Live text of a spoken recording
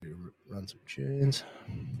run some tunes.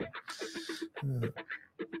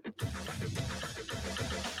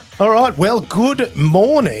 All right. Well, good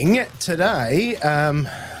morning today.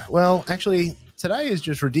 Actually, today is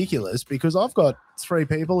just ridiculous because I've got three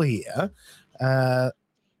people here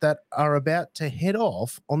that are about to head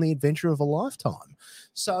off on the adventure of a lifetime.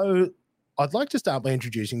 So I'd like to start by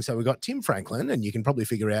introducing. So we've got Tim Franklin, and you can probably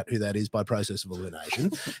figure out who that is by process of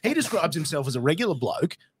elimination. He describes himself as a regular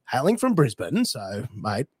bloke hailing from Brisbane. So,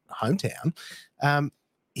 mate, hometown.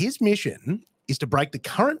 His mission is to break the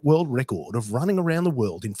current world record of running around the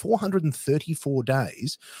world in 434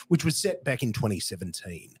 days, which was set back in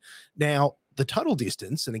 2017. Now, the total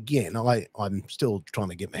distance, and again, I'm still trying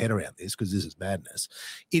to get my head around this because this is madness,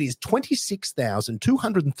 it is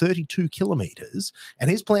 26,232 kilometres, and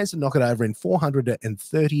his plans to knock it over in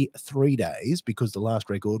 433 days because the last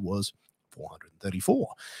record was 434.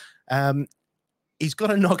 He's got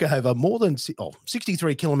to knock over more than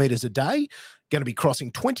 63 kilometres a day, going to be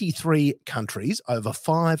crossing 23 countries over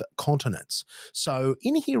 5 continents. So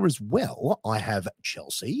in here as well, I have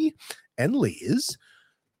Chelsea and Liz,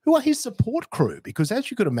 who are his support crew, because as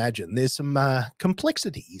you could imagine, there's some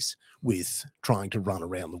complexities with trying to run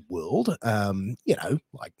around the world,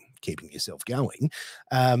 like keeping yourself going,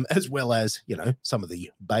 as well as, some of the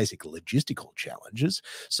basic logistical challenges.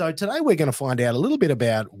 So today we're going to find out a little bit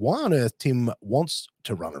about why on earth Tim wants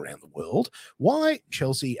to run around the world, why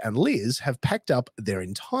Chelsea and Liz have packed up their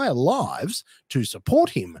entire lives to support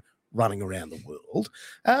him running around the world.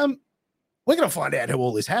 We're going to find out how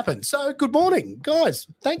all this happened. So good morning, guys.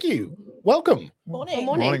 Thank you. Welcome. Morning.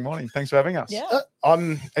 Morning. Thanks for having us. Yeah.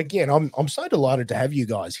 I'm so delighted to have you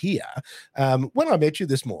guys here. When I met you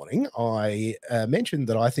this morning, I mentioned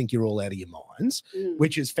that I think you're all out of your minds,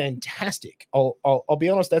 which is fantastic. I'll be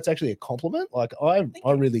honest, that's actually a compliment. Like I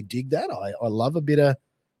really dig that. I love a bit of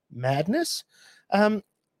madness.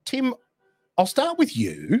 Tim, I'll start with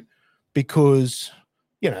you because,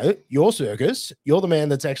 your circus, you're the man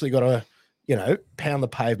that's actually got to, pound the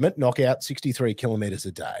pavement, knock out 63 kilometres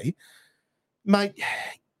a day. Mate,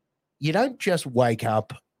 you don't just wake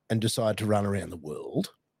up and decide to run around the world.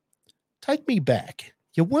 Take me back.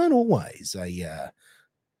 You weren't always a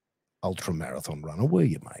ultra marathon runner, were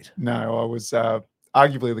you, mate? No, I was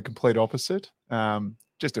arguably the complete opposite.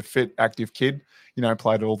 Just a fit, active kid,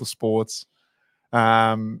 played all the sports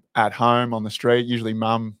at home, on the street, usually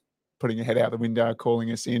mum putting her head out the window,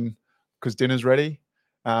 calling us in because dinner's ready.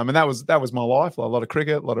 And that was my life, a lot of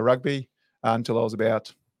cricket, a lot of rugby until I was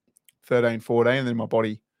about 13, 14. And then my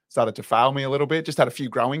body started to fail me a little bit. Just had a few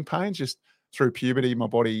growing pains just through puberty. My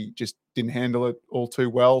body just didn't handle it all too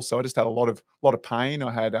well. So I just had a lot of pain.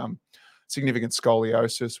 I had significant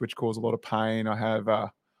scoliosis, which caused a lot of pain. I have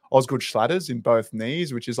Osgood Schlatters in both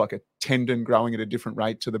knees, which is like a tendon growing at a different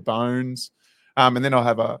rate to the bones. And then I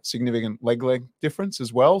have a significant leg difference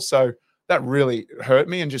as well. So that really hurt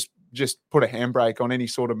me and just put a handbrake on any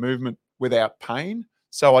sort of movement without pain.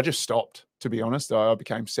 So I just stopped, to be honest. I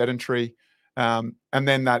became sedentary. And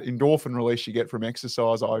then that endorphin release you get from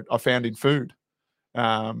exercise, I found in food.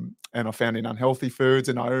 And I found in unhealthy foods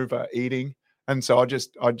and overeating. And so I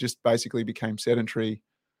just basically became sedentary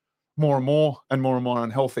more and more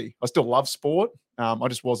unhealthy. I still love sport. I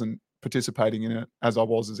just wasn't participating in it as I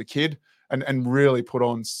was as a kid and really put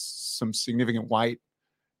on some significant weight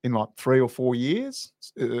in like 3 or 4 years,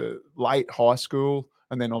 late high school,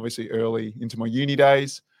 and then obviously early into my uni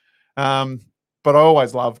days. But I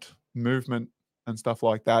always loved movement and stuff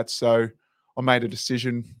like that. So I made a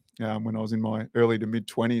decision when I was in my early to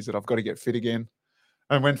mid-20s that I've got to get fit again.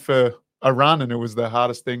 I went for a run, and it was the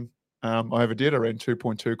hardest thing I ever did. I ran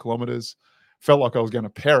 2.2 kilometers, felt like I was going to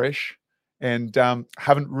perish, and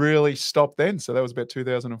haven't really stopped then. So that was about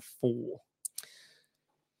 2004.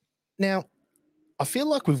 Now, I feel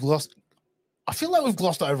like we've glossed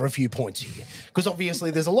over a few points here because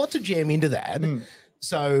obviously there's a lot to jam into that.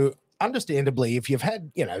 So understandably, if you've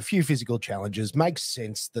had, a few physical challenges, makes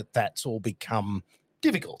sense that that's all become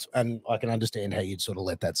difficult. And I can understand how you'd sort of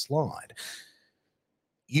let that slide.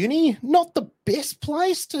 Uni, not the best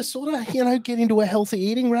place to sort of, get into a healthy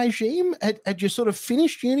eating regime. Had you sort of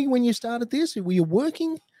finished uni when you started this? Were you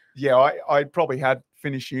working? Yeah, I probably had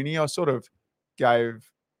finished uni. I sort of gave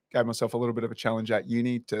myself a little bit of a challenge at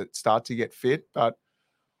uni to start to get fit. But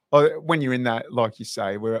when you're in that, like you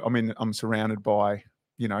say, I'm surrounded by,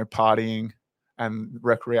 partying and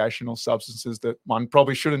recreational substances that one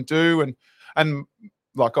probably shouldn't do. And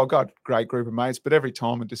like I've got a great group of mates, but every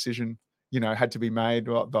time a decision, had to be made,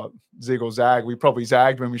 the zig or zag, we probably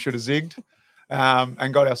zagged when we should have zigged,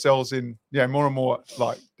 and got ourselves in, more and more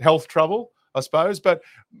like health trouble, I suppose. But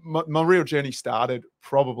my real journey started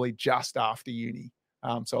probably just after uni.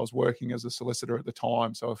 So I was working as a solicitor at the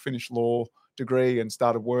time. So I finished law degree and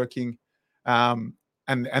started working. And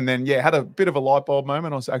then, yeah, had a bit of a light bulb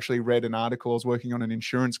moment. I was actually read an article. I was working on an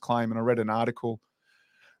insurance claim, and I read an article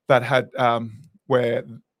that had where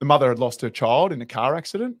the mother had lost her child in a car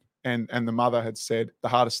accident. And the mother had said the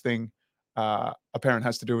hardest thing a parent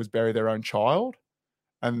has to do is bury their own child.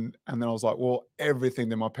 And then I was like, well, everything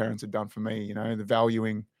that my parents had done for me, you know, the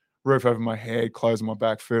valuing roof over my head, clothes on my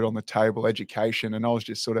back, food on the table, education. And I was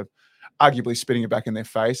just sort of arguably spitting it back in their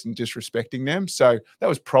face and disrespecting them. So that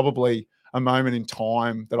was probably a moment in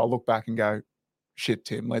time that I look back and go, shit,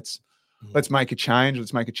 Tim, let's make a change.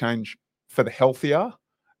 Let's make a change for the healthier.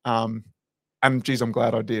 And geez, I'm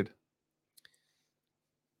glad I did.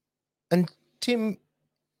 And Tim,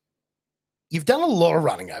 you've done a lot of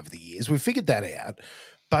running over the years. We've figured that out,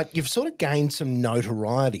 but you've sort of gained some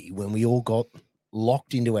notoriety when we all got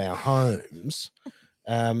locked into our homes.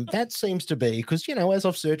 That seems to be because, you know, as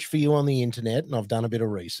I've searched for you on the internet and I've done a bit of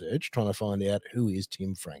research trying to find out who is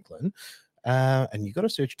Tim Franklin. And you've got to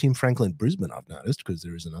search Tim Franklin Brisbane, I've noticed, because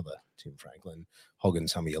there is another Tim Franklin hogging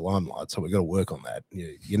some of your limelight. So we've got to work on that.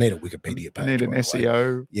 You need a Wikipedia page. You need an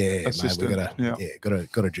SEO. Yeah, assistant. Mate,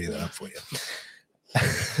 got to do that up for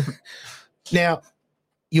you. Now,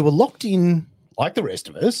 you were locked in like the rest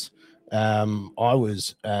of us. I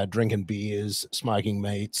was drinking beers, smoking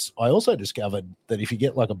meats. I also discovered that if you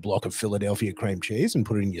get like a block of Philadelphia cream cheese and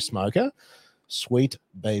put it in your smoker, sweet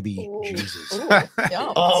baby Jesus.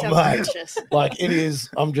 Yeah, Oh, mate. delicious. Like it is,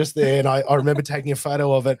 I'm just there. And I remember taking a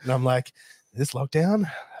photo of it and I'm like, this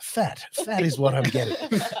lockdown, fat is what I'm getting.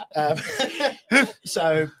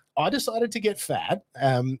 So I decided to get fat.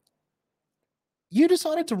 You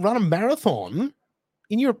decided to run a marathon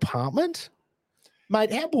in your apartment?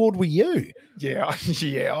 Mate, how bored were you? Yeah.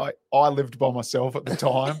 I lived by myself at the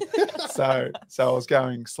time. so I was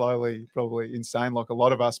going slowly, probably insane like a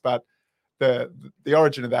lot of us. But the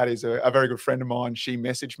origin of that is a very good friend of mine. She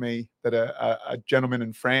messaged me that a gentleman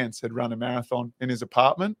in France had run a marathon in his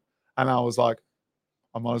apartment. And I was like,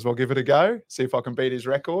 I might as well give it a go, see if I can beat his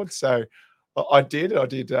record. So I did.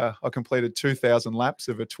 I completed 2,000 laps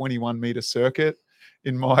of a 21-meter circuit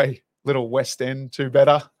in my little West End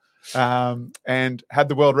two-better, and had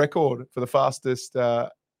the world record for the fastest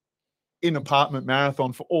in-apartment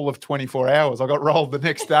marathon for all of 24 hours. I got rolled the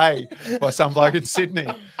next day by some bloke in Sydney.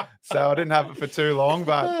 So I didn't have it for too long,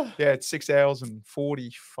 but yeah, it's 6 hours and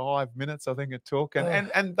 45 minutes, I think it took. And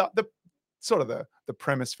the sort of the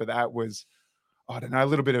premise for that was, I don't know, a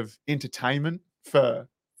little bit of entertainment for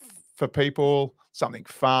people, something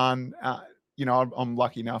fun. You know, I'm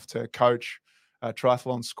lucky enough to coach a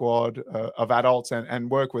triathlon squad of adults and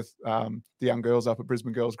work with the young girls up at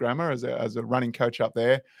Brisbane Girls Grammar as a running coach up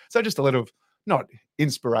there. So just a little, not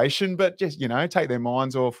inspiration, but just, you know, take their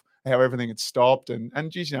minds off how everything had stopped and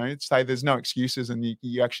just, you know, say there's no excuses and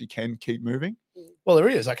you actually can keep moving. Well, there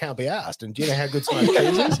is. I can't be asked. And do you know how good smoked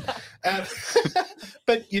cheese is?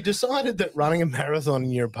 But you decided that running a marathon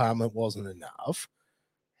in your apartment wasn't enough.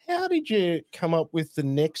 How did you come up with the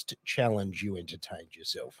next challenge you entertained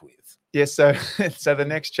yourself with? Yes, so the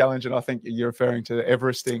next challenge, and I think you're referring to the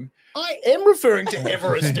Everesting. I am referring to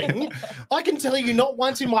Everesting. I can tell you not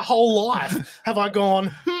once in my whole life have I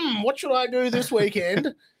gone, what should I do this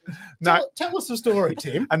weekend? Tell us the story,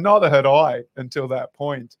 Tim. And neither had I until that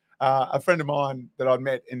point. A friend of mine that I'd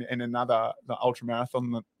met in another ultra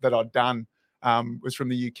marathon that I'd done was from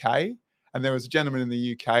the UK. And there was a gentleman in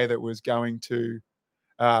the UK that was going to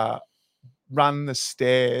run the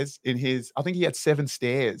stairs in his, I think he had 7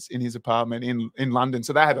 stairs in his apartment in London.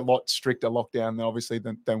 So they had a lot stricter lockdown obviously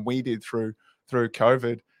than we did through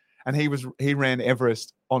COVID. And he ran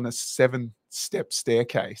Everest on a 7-step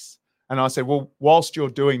staircase. And I said, well, whilst you're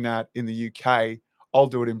doing that in the UK, I'll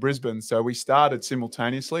do it in Brisbane. So we started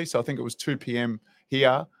simultaneously. So I think it was 2 p.m.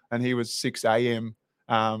 here and he was 6 a.m.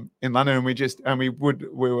 In London. And we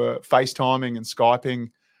were FaceTiming and Skyping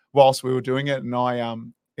whilst we were doing it. And I,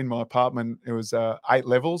 in my apartment, it was 8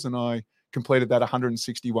 levels and I completed that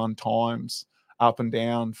 161 times up and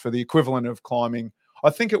down for the equivalent of climbing.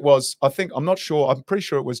 I'm not sure. I'm pretty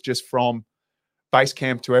sure it was just from base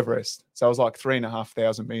camp to Everest. So it was like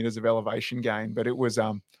 3,500 meters of elevation gain, but it was,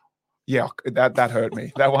 that hurt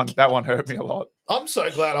me. That one hurt me a lot. I'm so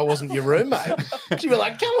glad I wasn't your roommate. You'd be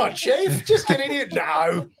like, come on, Chief, just get in here.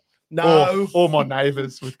 No. Or my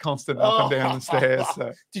neighbours with constant up and down the stairs.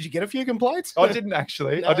 So. Did you get a few complaints? I didn't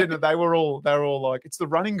actually. No. I didn't. They were all like, it's the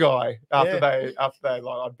running guy. After they like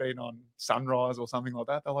I'd been on Sunrise or something like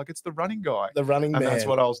that. They're like, it's the running guy. The running man. And that's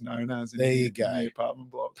what I was known as. In the apartment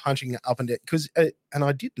block. Punching up and down. Because, and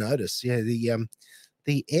I did notice, the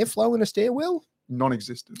airflow in a stairwell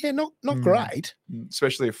non-existent. Yeah, not Mm. great.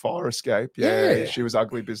 Especially a fire escape. Yeah, Yeah. she was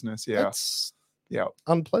ugly business. Yeah, That's yeah,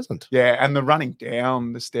 unpleasant. yeah. And the running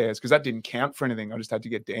down the stairs, because that didn't count for anything. I just had to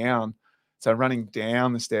get down. So running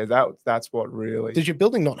down the stairs, that's what really. Does your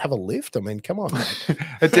building not have a lift? I mean, come on, mate.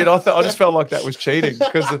 It did. I just felt like that was cheating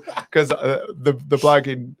because the bloke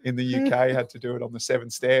in the UK had to do it on the 7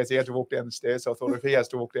 stairs. He had to walk down the stairs. So I thought if he has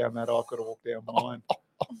to walk down that, I've got to walk down mine.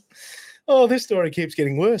 Oh, this story keeps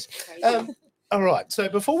getting worse. Crazy. All right. So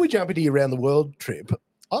before we jump into your around the world trip,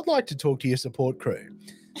 I'd like to talk to your support crew.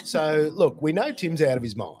 So look, we know Tim's out of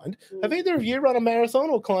his mind. Have either of you run a marathon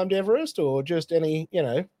or climbed Everest or just any,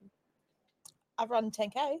 I've run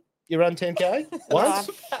 10K. you run 10K once?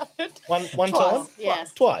 One Twice, time? yeah.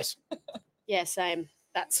 Twice. Yeah, same.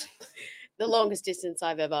 That's the longest distance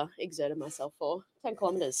I've ever exerted myself for. 10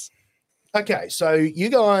 kilometers. Okay. So you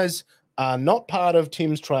guys are not part of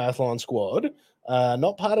Tim's triathlon squad,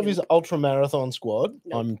 not part of his ultra marathon squad,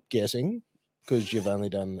 Nope. I'm guessing, because you've only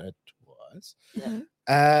done it twice.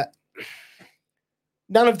 Yeah.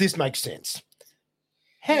 None of this makes sense.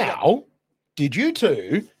 How did you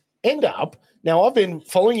two end up? Now, I've been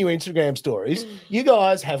following your Instagram stories. You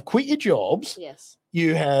guys have quit your jobs. Yes.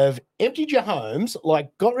 You have emptied your homes,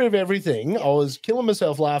 like got rid of everything. I was killing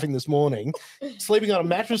myself laughing this morning, sleeping on a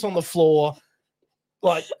mattress on the floor.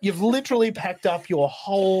 Like you've literally packed up your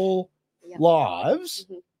whole Yep. lives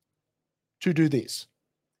Mhm. to do this.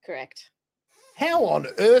 Correct. How on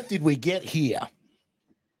earth did we get here?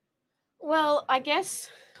 Well, I guess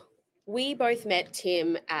we both met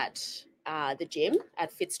Tim at the gym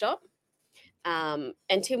at Fitstop. And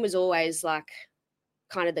Tim was always like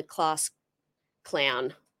kind of the class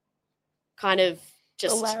clown, kind of The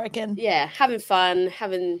just, larrikin. yeah, having fun,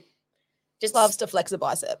 just Loves to flex a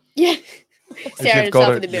bicep. yeah, If staring you've himself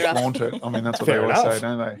got in the it, you mirror. flaunt it. I mean, that's what Fair they always enough. say,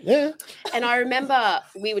 don't they? Yeah. And I remember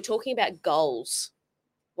we were talking about goals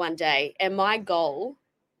one day, and my goal,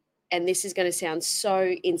 and this is going to sound so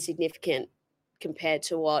insignificant compared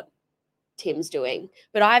to what Tim's doing,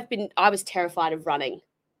 but I was terrified of running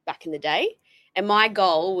back in the day, and my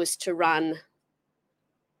goal was to run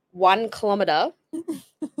 1 kilometer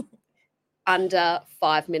under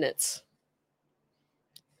 5 minutes.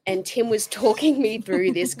 And Tim was talking me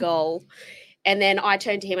through this goal. And then I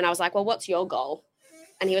turned to him and I was like, well, what's your goal?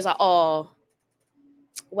 And he was like, oh,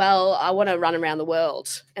 well, I want to run around the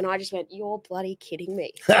world. And I just went, you're bloody kidding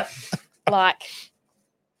me. Like,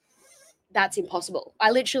 that's impossible.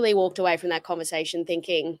 I literally walked away from that conversation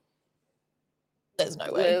thinking, There's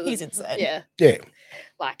no way. Well, He's insane. yeah, Yeah.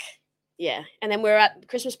 like, yeah. And then we're at the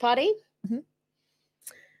Christmas party.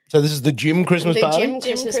 So this is the gym Christmas The party? gym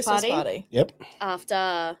Gym Christmas party. Yep.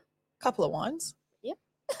 After Couple of wines.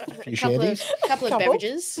 a Few couple of shandies. couple of Couple.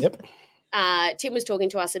 beverages. Yep. Tim was talking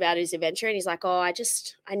to us about his adventure, and he's like, "Oh,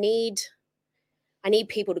 I need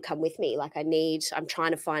people to come with me. Like, I'm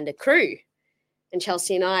trying to find a crew." And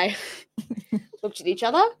Chelsea and I looked at each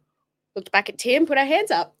other, looked back at Tim, put our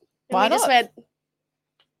hands up, and Why we just not? went,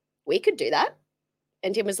 "We could do that."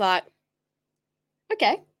 And Tim was like,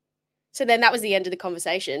 "Okay." So then that was the end of the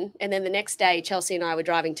conversation. And then the next day, Chelsea and I were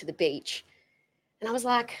driving to the beach, and I was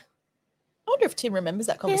like, I wonder if Tim remembers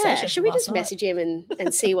that conversation. yeah, should from we last just night. message him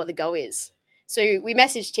and see what the go is? So we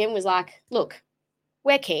messaged Tim, was like, look,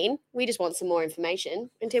 we're keen. We just want some more information.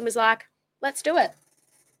 And Tim was like, let's do it.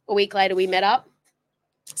 A week later, we met up.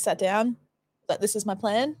 Sat down, like, this is my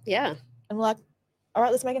plan. Yeah. And we're like, all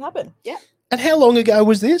right, let's make it happen. And how long ago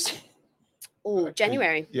was this? Oh,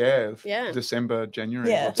 January. Yeah. Yeah. December, January.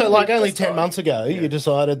 Yeah. So like only Just 10 got- months ago, Yeah. you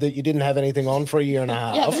decided that you didn't have anything on for a year and a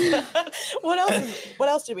half. What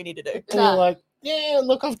else do we need to do? And you're like, yeah,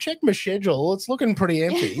 look, I've checked my schedule. It's looking pretty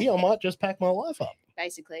empty. I might just pack my life up.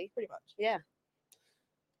 Basically. Pretty much. Yeah.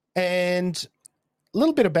 And a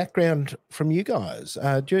little bit of background from you guys.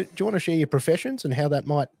 Do you want to share your professions and how that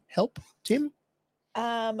might help, Tim?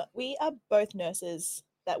 We are both nurses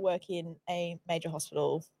that work in a major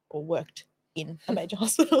hospital or worked in a major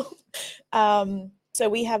hospital. So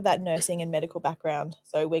we have that nursing and medical background.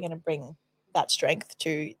 So we're going to bring that strength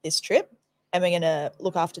to this trip, and we're going to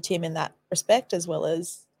look after Tim in that respect, as well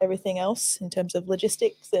as everything else in terms of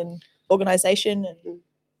logistics and organization. And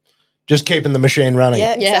Just keeping the machine running.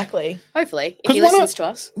 yeah, Yeah. exactly. Hopefully, if 'Cause he why not- listens to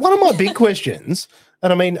us. One of my big questions,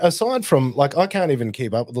 and I mean, aside from like, I can't even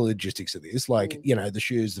keep up with the logistics of this, like, Mm. you know, the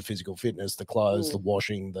shoes, the physical fitness, the clothes, the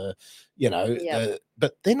washing, Yeah.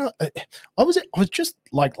 but then I was just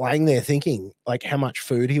like laying there thinking like how much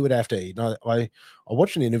food he would have to eat. And I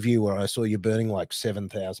watched an interview where I saw you burning like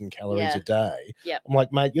 7,000 calories Yeah. a day. Yep. I'm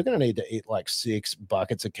like, mate, you're going to need to eat like 6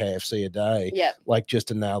 buckets of KFC a day, Yep. like just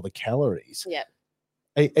to nail the calories. Yep.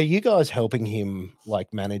 Are you guys helping him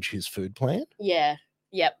like manage his food plan? Yeah.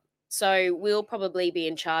 Yep. So we'll probably be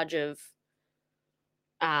in charge of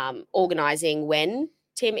organizing when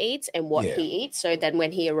Tim eats and what Yeah. he eats. So then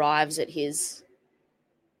when he arrives at his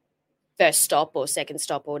first stop or second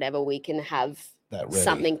stop or whatever, we can have That ready.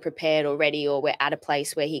 something prepared already, or we're at a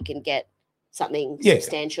place where he can get something Yeah.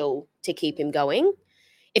 substantial to keep him going.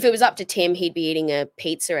 If it was up to Tim, he'd be eating a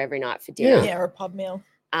pizza every night for dinner. Yeah, or a pub meal.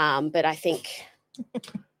 But I think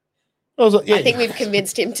I was like, I think we've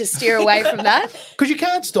convinced him to steer away from that. because you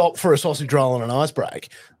can't stop for a sausage roll and an ice break.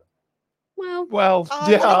 Well, Well, Oh,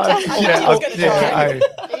 yeah, I think Tim's gonna try. I-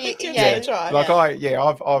 I think Tim's Yeah. gonna try. like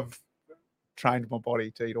I've trained my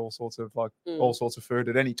body to eat all sorts of all sorts of food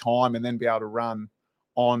at any time, and then be able to run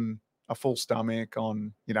on a full stomach,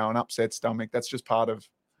 on an upset stomach. That's just part of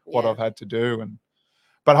what yeah. I've had to do.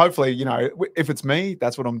 But hopefully, if it's me,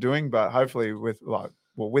 that's what I'm doing. But hopefully,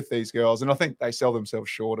 with these girls, and I think they sell themselves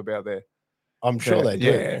short about their. I'm sure they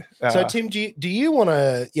do. Yeah. So, Tim, do you want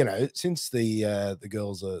to, since the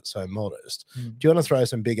girls are so modest, do you want to throw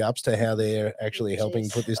some big ups to how they're actually helping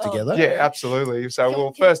Jeez. put this Oh, together? Yeah, absolutely. So, Can-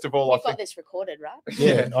 well, can- first of all, I We've got think this recorded, right?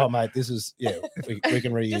 Yeah. Oh, mate, this is we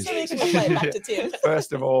can reuse Just so we this. can play it back to Tim.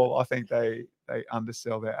 first of all, I think they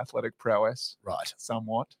undersell their athletic prowess Right.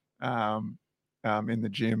 somewhat. In the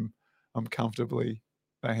gym,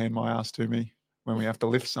 they hand my ass to me when we have to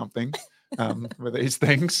lift something with these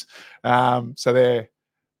things. So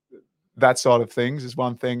that side of things is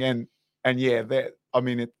one thing, and yeah,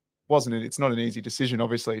 it's not an easy decision,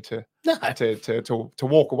 obviously, to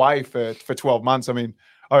walk away for 12 months. I mean,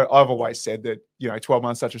 I've always said that 12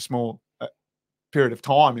 months is such a small period of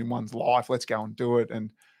time in one's life. Let's go and do it,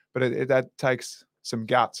 but that takes some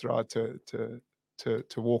guts, right, to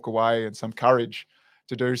walk away, and some courage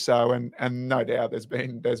to do so. And no doubt there's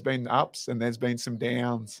been ups and there's been some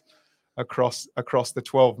downs across the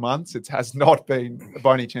 12 months. It has not been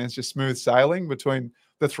by any chance just smooth sailing between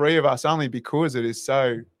the three of us, only because it is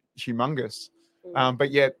so humongous.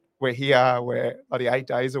 But yet we're here, we're bloody 8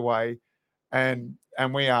 days away, and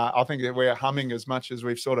I think that we're humming as much as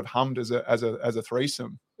we've sort of hummed as a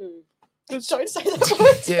threesome. Don't say that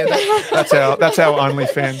word. Yeah, That's our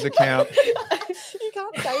OnlyFans account. You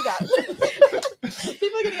can't say that.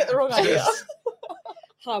 People are going to get the wrong idea.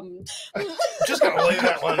 Hummed. Just going to leave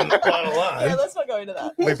that one quite Yeah, alone. let's not go into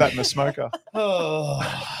that. Leave that in the smoker. Oh.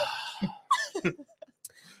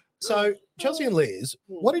 So, Chelsea and Liz,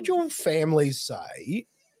 what did your families say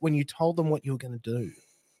when you told them what you were going to do?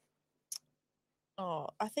 Oh,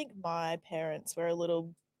 I think my parents were a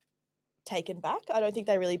little taken back. I don't think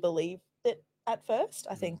they really believed it at first.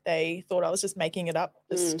 I think they thought I was just making it up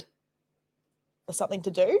just for something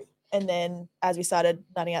to do. And then as we started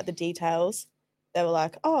nutting out the details, they were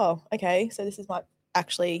like, oh, okay, so this might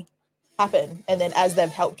actually happen. And then as they've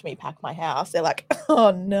helped me pack my house, they're like,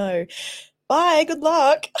 oh no, bye, good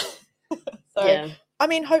luck. So, Yeah. I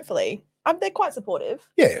mean, hopefully. They're quite supportive.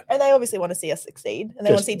 Yeah, And they obviously want to see us succeed. And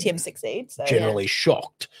they want to see Just Tim succeed. So, generally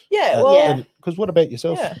shocked. yeah, well, Yeah. Because what about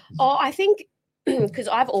yourself? yeah. Oh, I think because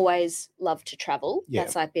I've always loved to travel. Yeah.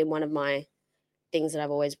 That's like been one of my things that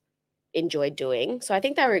I've always enjoyed doing. So I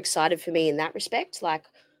think they were excited for me in that respect. Like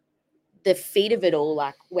the feat of it all,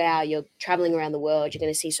 like, wow, you're traveling around the world, you're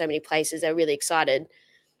going to see so many places. They're really excited.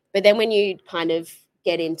 But then when you kind of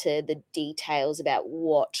get into the details about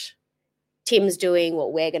what Tim's doing,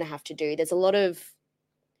 what we're going to have to do, there's a lot of,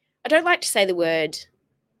 I don't like to say the word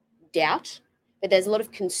doubt, but there's a lot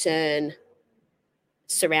of concern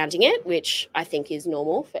surrounding it, which I think is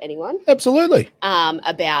normal for anyone, Absolutely.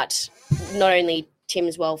 about not only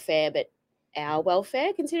Tim's welfare, but our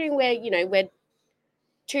welfare, considering we're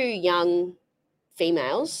two young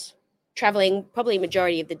females traveling probably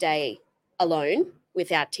majority of the day alone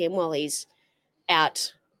without Tim while he's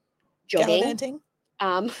out jogging. Gallivanting.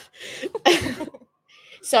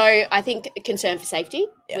 So I think concern for safety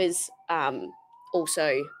was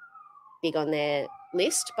also big on their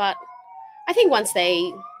list. But I think once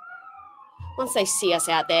they see us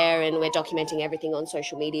out there and we're documenting everything on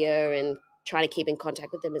social media and trying to keep in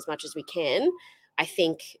contact with them as much as we can, I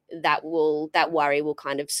think that worry will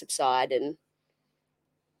kind of subside. And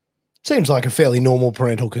Seems like a fairly normal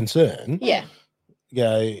parental concern. yeah,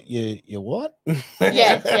 You what?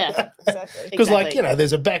 yeah. Exactly. Because, Exactly.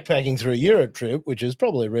 there's a backpacking through Europe trip, which is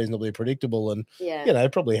probably reasonably predictable and, yeah.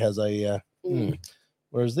 probably has a, Mm.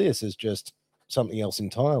 whereas this is just something else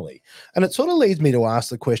entirely. And it sort of leads me to ask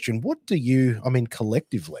the question,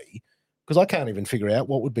 collectively, because I can't even figure out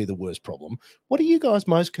what would be the worst problem. What are you guys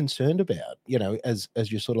most concerned about, as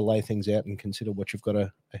you sort of lay things out and consider what you've got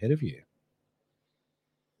ahead of you?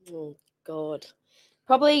 Oh God,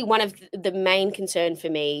 Probably one of the main concern for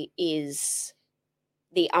me is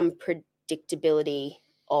the unpredictability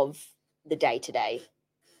of the day-to-day.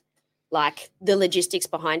 Like the logistics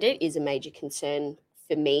behind it is a major concern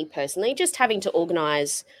for me personally. Just having to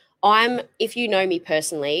organise. If you know me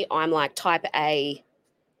personally, I'm like type A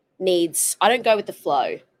needs, I don't go with the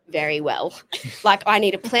flow very well. Like I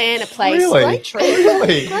need a plan, a place. Really? Great trip.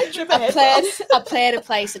 Really? Great trip a ahead. plan, Ross. a plan, a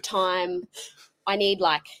place, a time. I need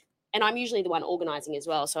and I'm usually the one organising as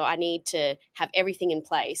well. So I need to have everything in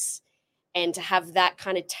place, and to have that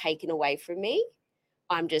kind of taken away from me,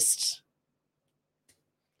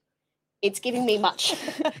 it's giving me much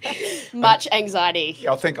anxiety.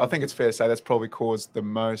 Yeah, I think it's fair to say that's probably caused the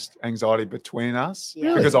most anxiety between us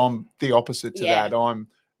Yeah. because I'm the opposite to Yeah. that. I'm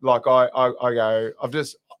like I go, I've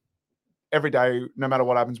just every day, no matter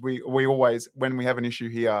what happens, we always, when we have an issue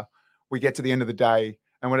here, we get to the end of the day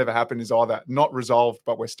and whatever happened is either not resolved,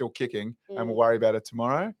 but we're still kicking and we'll worry about it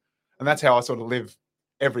tomorrow. And that's how I sort of live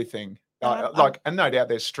everything. And no doubt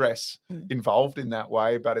there's stress involved in that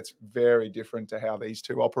way, but it's very different to how these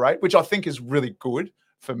two operate, which I think is really good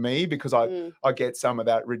for me because I get some of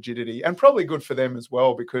that rigidity, and probably good for them as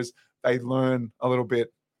well because they learn a little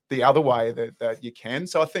bit the other way that you can.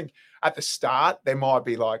 So I think at the start they might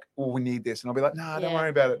be like, "Oh, we need this," and I'll be like, "No, don't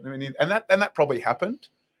worry about it." And that probably happened.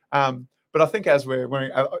 But I think as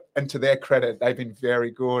and to their credit, they've been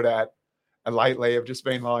very good at lately of just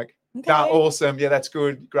being like, "Nah, awesome, yeah, that's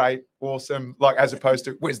good, great, awesome." Like as opposed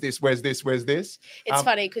to, "Where's this? Where's this? Where's this?" It's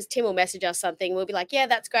funny because Tim will message us something, we'll be like, "Yeah,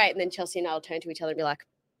 that's great," and then Chelsea and I will turn to each other and be like,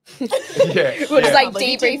 Yeah, we'll just yeah. like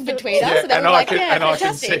debrief between us, and then and we're I like, can "Yeah, and I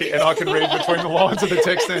can fantastic." see and I can read between the lines of the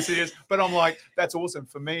text messages. But I'm like, that's awesome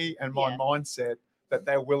for me and my mindset that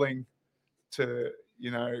they're willing to,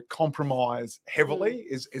 compromise heavily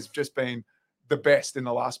is just been the best in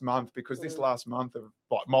the last month, because this last month of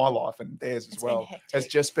like my life and theirs as well has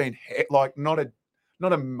just been like not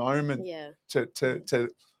a moment to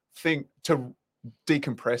think, to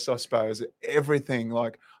decompress, I suppose. Everything,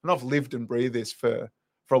 like, and I've lived and breathed this for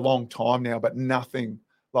a long time now, but nothing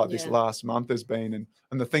like this last month has been.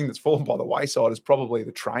 And the thing that's fallen by the wayside is probably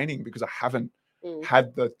the training, because I haven't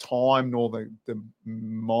had the time nor the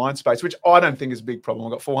mind space, which I don't think is a big problem.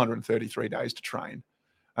 I've got 433 days to train.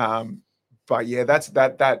 But yeah, that's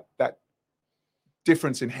that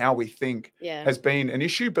difference in how we think has been an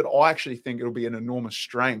issue. But I actually think it'll be an enormous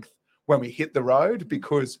strength when we hit the road,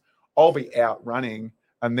 because I'll be out running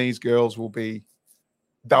and these girls they'll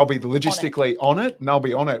be logistically on it and they'll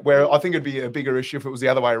be on it. Where I think it'd be a bigger issue if it was the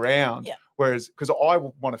other way around. Yeah. Whereas, because I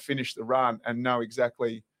want to finish the run and know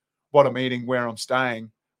exactly what I'm eating, where I'm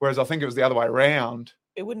staying. Whereas I think it was the other way around.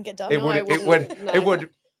 It wouldn't get done. It would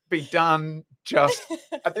be done just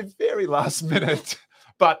at the very last minute.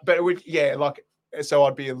 But it would, so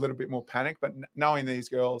I'd be a little bit more panicked. But knowing these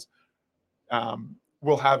girls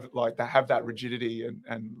will have that rigidity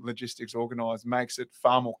and logistics organised makes it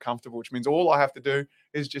far more comfortable, which means all I have to do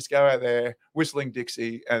is just go out there whistling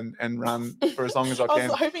Dixie and run for as long as I can. I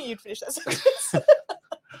was hoping you'd finish that sentence.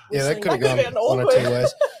 Yeah, that could have gone one or two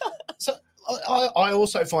ways. So I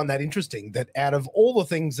also find that interesting, that out of all the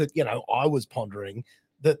things that, I was pondering,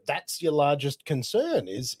 that's your largest concern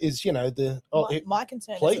is my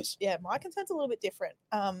concern. Please. My concern's a little bit different.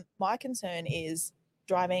 My concern is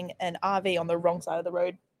driving an RV on the wrong side of the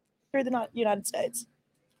road through the United States.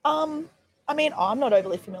 I'm not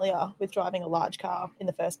overly familiar with driving a large car in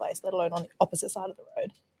the first place, let alone on the opposite side of the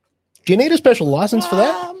road. Do you need a special license for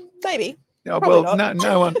that? Maybe. Yeah, well,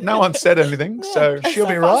 no one said anything, so she'll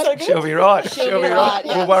be right. She'll be right. She'll be right.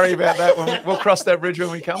 Yeah. We'll worry about that we'll cross that bridge when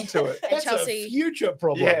we come to it. And That's Chelsea, a future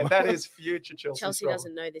problem. Yeah, that is future Chelsea's Chelsea problem.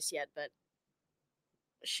 doesn't know this yet, but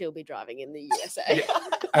she'll be driving in the USA.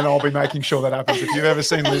 And I'll be making sure that happens. If you've ever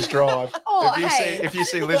seen Liz drive, Oh, if you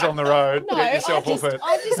see Liz on the road, No, get yourself I off it.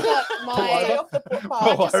 just got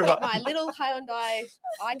over. my little Hyundai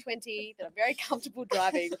i20 that I'm very comfortable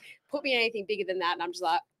driving. Put me in anything bigger than that, and I'm just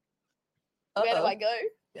like, where do I go?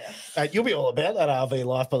 Yeah. You'll be all about that RV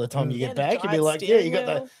life by the time you get the back. You'll be giant like, steering you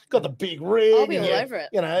wheel. got the big rig. I'll be and all you, over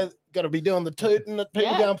it. got to be doing the tooting that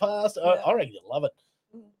people Yeah. going past. I reckon you'll love it.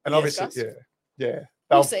 And Yes, obviously, Gus. yeah.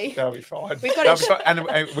 We'll see. They'll be fine. We've got They'll be fine.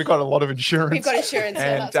 And we've got a lot of insurance. We've got insurance. so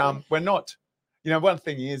And that's good. we're not, one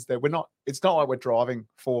thing is that it's not like we're driving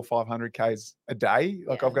 400 or 500 Ks a day.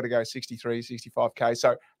 Like Yeah. I've got to go 63, 65 K.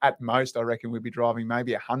 So at most, I reckon we'd be driving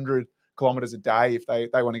maybe 100 kilometers a day if they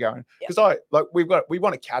want to go in. Because we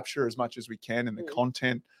want to capture as much as we can in the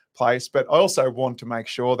content place, but I also want to make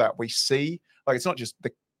sure that we see, like, it's not just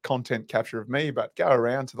the content capture of me, but go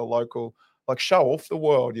around to the local, like, show off the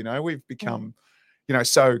world. We've become,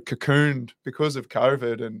 so cocooned because of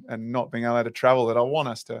COVID and not being able to travel that I want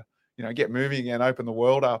us to, get moving again, open the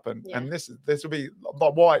world up. And this will be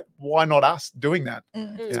why not us doing that?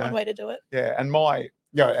 It's one way to do it. Yeah. And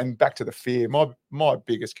and back to the fear, my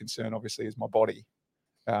biggest concern obviously is my body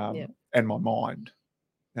and my mind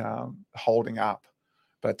holding up.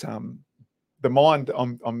 But the mind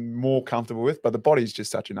I'm more comfortable with, but the body's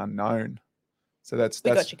just such an unknown. So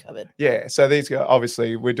we got you covered. Yeah. So these guys,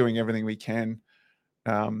 obviously we're doing everything we can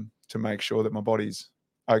to make sure that my body's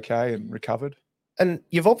okay and recovered. And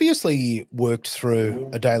you've obviously worked through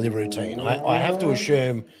a daily routine. I have to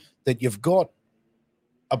assume that you've got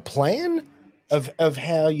a plan of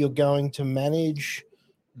how you're going to manage,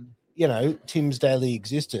 Tim's daily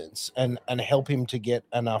existence and help him to get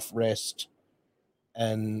enough rest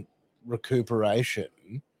and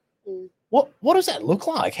recuperation. What does that look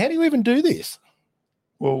like? How do you even do this?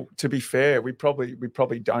 Well, to be fair, we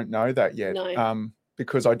probably don't know that yet. No.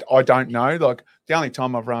 Because I don't know. Like the only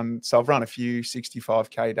time I've run a few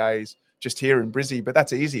 65K days just here in Brizzy, but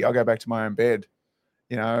that's easy. I go back to my own bed,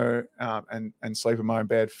 and sleep in my own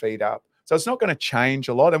bed, feet up. So it's not going to change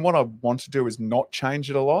a lot. And what I want to do is not change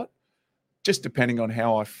it a lot, just depending on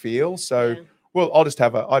how I feel. So, well, I'll just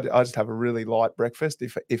have a really light breakfast,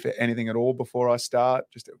 if anything at all, before I start.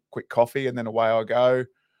 Just a quick coffee, and then away I go.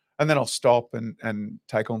 And then I'll stop and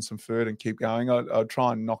take on some food and keep going. I'll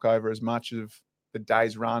try and knock over as much of the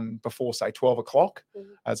day's run before, say, 12 o'clock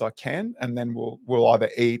as I can. And then we'll either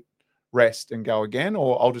eat, rest and go again,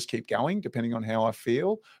 or I'll just keep going depending on how I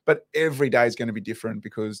feel. But every day is going to be different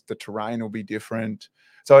because the terrain will be different.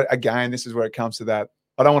 So again, this is where it comes to that.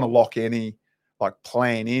 I don't want to lock any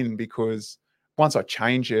plan in, because once I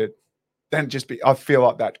change it, then I feel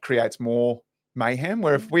like that creates more mayhem.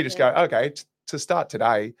 Where if we just go, okay, to start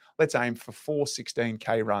today, let's aim for 4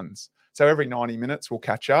 16K runs. So every 90 minutes we'll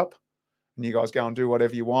catch up. And you guys go and do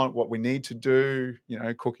whatever you want, what we need to do,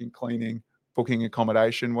 cooking, cleaning, booking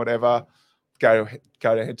accommodation, whatever. Go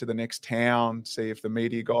to head to the next town, see if the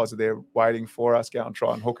media guys are there waiting for us, go and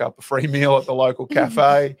try and hook up a free meal at the local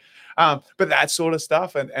cafe. But that sort of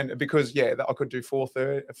stuff. And because, I could do 4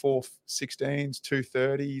 16s,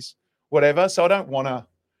 230s, whatever. So I don't want to,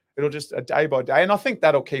 it'll just a day by day. And I think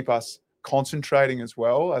that'll keep us concentrating as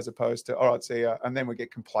well, as opposed to, all right, see ya, and then we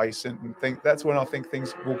get complacent and think that's when I think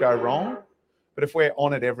things will go wrong. But if we're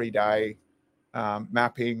on it every day,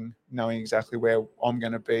 mapping, knowing exactly where I'm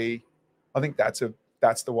going to be, I think that's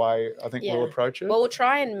the way I think we'll approach it. Well, we'll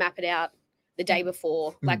try and map it out the day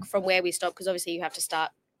before, like from where we stop, because obviously you have to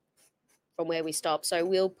start from where we stop. So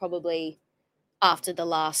we'll probably, after the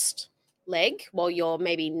last leg, while you're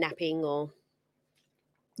maybe napping or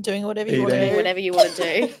doing whatever you want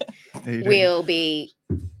to do, we'll be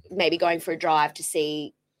maybe going for a drive to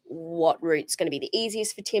see what route's going to be the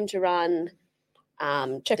easiest for Tim to run.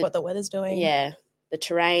 Check what the weather's doing. Yeah, the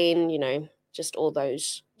terrain, just all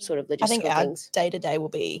those sort of logistical things. I think our day-to-day will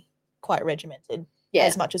be quite regimented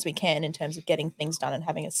as much as we can in terms of getting things done and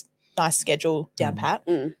having a nice schedule down pat,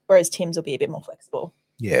 whereas Tim's will be a bit more flexible.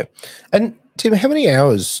 Yeah. And Tim, how many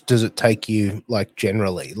hours does it take you,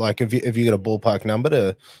 generally? Have you got a ballpark number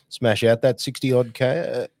to smash out that 60 odd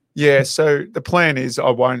K? Yeah. So the plan is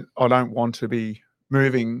I don't want to be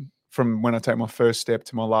moving from when I take my first step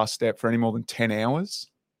to my last step for any more than 10 hours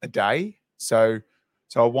a day. So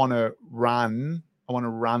I want to run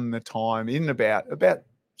the time in about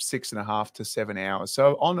 6.5 to 7 hours.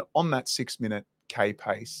 So on that 6-minute K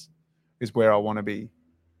pace is where I want to be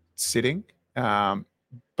sitting.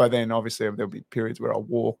 But then obviously there'll be periods where I'll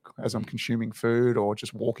walk as I'm consuming food, or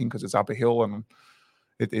just walking because it's up a hill and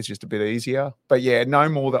it's just a bit easier. But yeah, no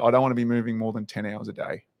more that I don't want to be moving more than 10 hours a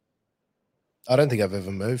day. I don't think I've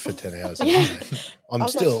ever moved for 10 hours a day. I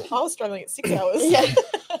was struggling at 6 hours. Yeah.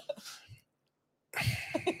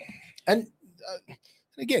 And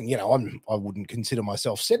again, I wouldn't consider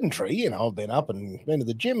myself sedentary. I've been up and been to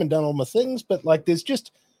the gym and done all my things, but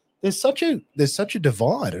there's such a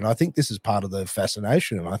divide, and I think this is part of the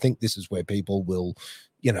fascination, and I think this is where people will,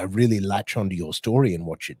 really latch onto your story and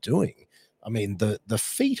what you're doing. I mean, the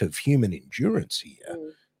feat of human endurance here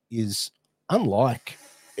is unlike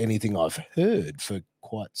anything I've heard for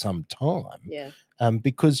quite some time. Yeah.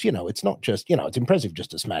 Because, it's not just, it's impressive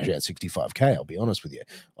just to smash out 65K, I'll be honest with you.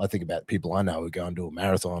 I think about people I know who go and do a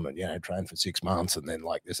marathon and, train for 6 months, and then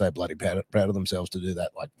they're so bloody proud of themselves to do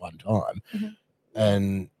that one time. Mm-hmm.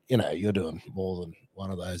 And, you're doing more than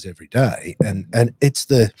one of those every day. And it's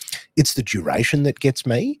the duration that gets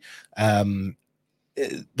me. The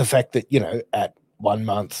fact that, at 1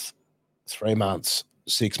 month, 3 months,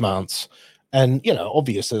 6 months, and,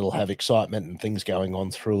 obviously it'll have excitement and things going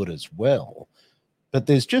on through it as well. But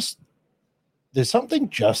there's just there's something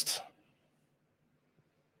just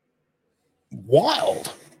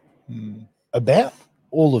wild about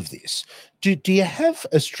all of this. Do you have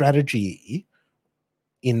a strategy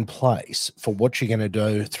in place for what you're going to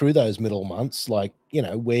do through those middle months? Like,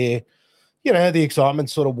 where, the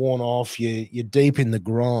excitement's sort of worn off, you're deep in the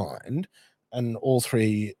grind, and all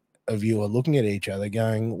three of you are looking at each other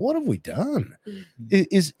going, what have we done?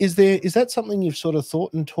 Is that something you've sort of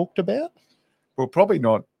thought and talked about? Well, probably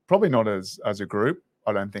not as a group.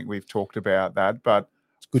 I don't think we've talked about that, but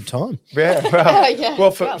it's a good time. Yeah. Well, Yeah,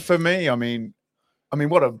 well for me, I mean,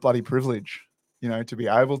 what a bloody privilege, to be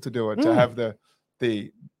able to do it, to have the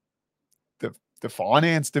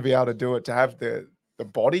finance to be able to do it, to have the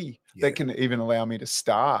body that can even allow me to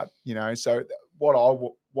start, So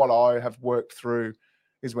what I have worked through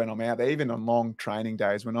is when I'm out there, even on long training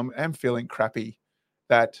days, when I'm feeling crappy,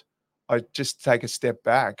 that I just take a step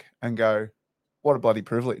back and go, what a bloody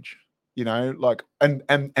privilege, like,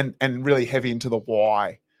 and really heavy into the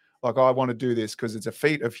why. Like, I want to do this because it's a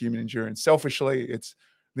feat of human endurance. Selfishly, it's,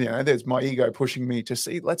 there's my ego pushing me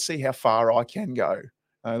to let's see how far I can go.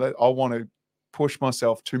 I want to push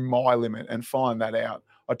myself to my limit and find that out.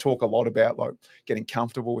 I talk a lot about like getting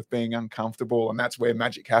comfortable with being uncomfortable, and that's where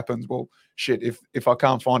magic happens. Well, shit, if I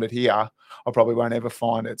can't find it here, I probably won't ever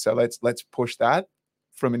find it. So let's push that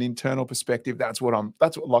from an internal perspective. That's what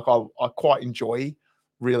I quite enjoy,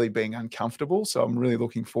 really being uncomfortable. So I'm really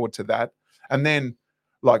looking forward to that. And then,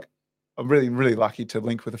 like, I'm really, really lucky to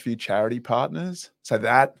link with a few charity partners. So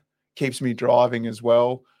that keeps me driving as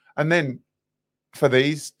well. And then for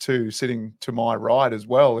these two sitting to my right as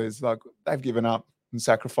well, is like, they've given up and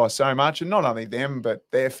sacrificed so much. And not only them, but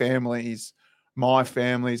their families, my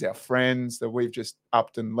families, our friends that we've just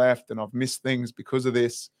upped and left. And I've missed things because of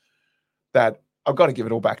this, that I've got to give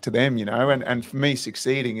it all back to them, and for me,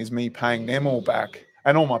 succeeding is me paying them all back,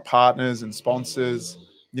 and all my partners and sponsors,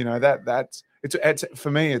 that's for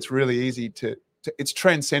me, it's really easy to it's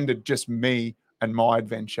transcended just me and my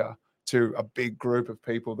adventure to a big group of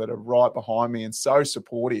people that are right behind me and so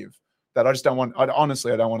supportive that I don't want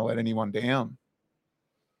to let anyone down.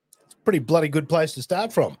 It's a pretty bloody good place to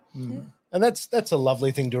start from. And that's a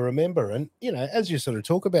lovely thing to remember. And, as you sort of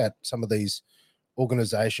talk about some of these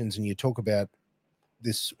organizations and you talk about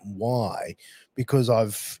this why, because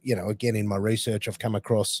I've, again, in my research, I've come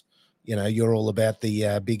across, you're all about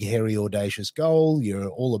the big, hairy, audacious goal. You're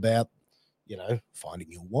all about,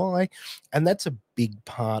 finding your why. And that's a big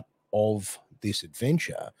part of this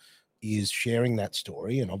adventure, is sharing that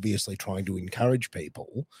story and obviously trying to encourage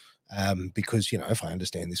people. Because, if I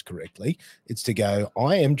understand this correctly, it's to go,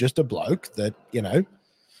 I am just a bloke that,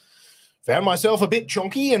 found myself a bit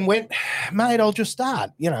chonky and went, mate, I'll just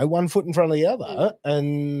start, one foot in front of the other.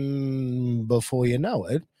 And before you know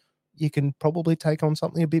it, you can probably take on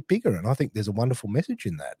something a bit bigger. And I think there's a wonderful message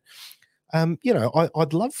in that.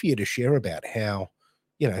 I'd love for you to share about how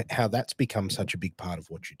that's become such a big part of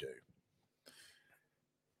what you do.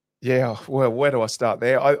 Yeah. Well, where do I start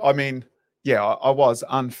there? I mean, yeah, I was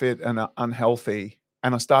unfit and unhealthy,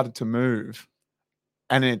 and I started to move,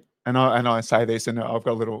 and I say this, and I've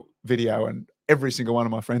got a little video, and every single one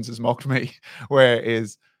of my friends has mocked me, where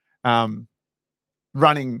is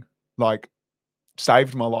running like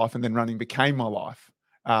saved my life, and then running became my life.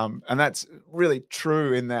 And that's really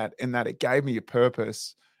true in that it gave me a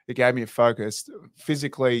purpose. It gave me a focus.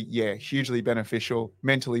 Physically, yeah, hugely beneficial,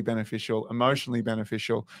 mentally beneficial, emotionally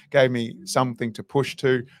beneficial, gave me something to push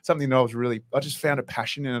to, something that I just found a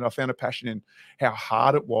passion in it. I found a passion in how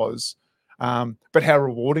hard it was, but how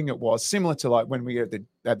rewarding it was. Similar to like when we were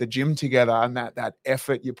at the gym together, and that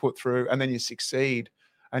effort you put through, and then you succeed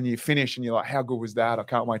and you finish and you're like, how good was that? I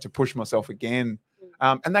can't wait to push myself again.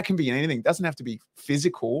 And that can be in anything. It doesn't have to be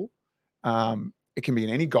physical. It can be in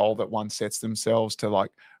any goal that one sets themselves to,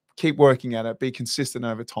 like, keep working at it, be consistent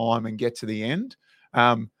over time, and get to the end.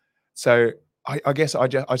 So I guess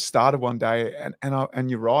I started one day, and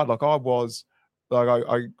you're right. Like,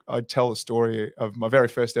 I tell the story of my very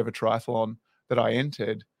first ever triathlon that I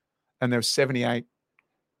entered, and there were 78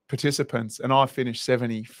 participants, and I finished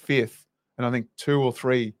 75th, and I think 2 or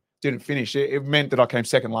 3 didn't finish. It meant that I came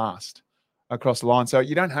second last across the line. So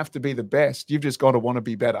you don't have to be the best. You've just got to want to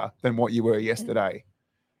be better than what you were yesterday.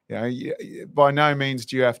 By no means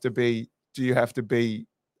do you have to be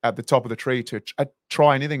at the top of the tree to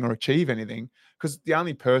try anything or achieve anything, because the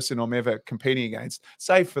only person I'm ever competing against,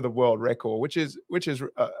 save for the world record, which is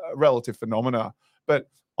a relative phenomena, but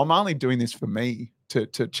I'm only doing this for me, to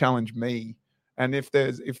challenge me. And if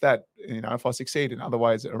I succeed in other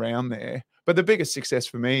ways around there, but the biggest success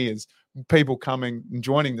for me is people coming and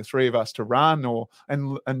joining the three of us to run,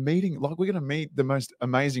 and meeting, like, we're going to meet the most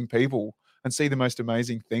amazing people and see the most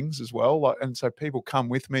amazing things as well. Like, and so people come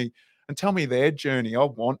with me and tell me their journey. I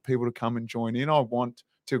want people to come and join in. I want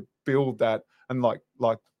to build that. And like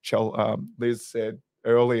Liz said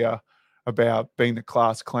earlier about being the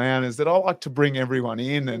class clown, is that I like to bring everyone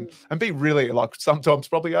in and be really, like, sometimes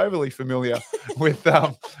probably overly familiar with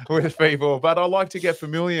people, but I like to get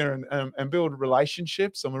familiar and build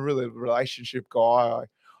relationships. I'm a really relationship guy.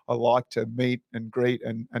 I like to meet and greet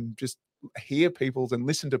and just hear people's and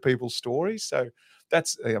listen to people's stories. So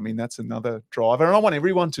that's another driver. And I want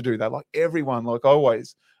everyone to do that. Like everyone, like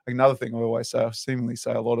always, another thing I always say, I seemingly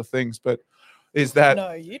say a lot of things, but is that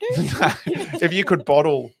No, you do. if you could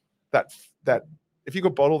bottle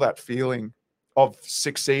that feeling of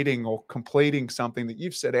succeeding or completing something that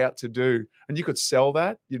you've set out to do, and you could sell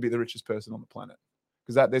that, you'd be the richest person on the planet.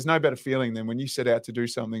 Because there's no better feeling than when you set out to do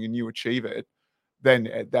something and you achieve it,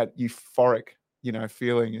 then that euphoric,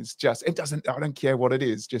 feeling is just, I don't care what it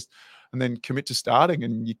is, just, and then commit to starting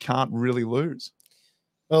and you can't really lose.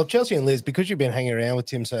 Well, Chelsea and Liz, because you've been hanging around with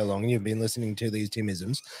Tim so long and you've been listening to these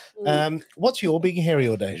Timisms, what's your big, hairy,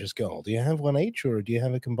 audacious goal? Do you have one each or do you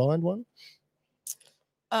have a combined one?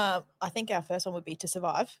 I think our first one would be to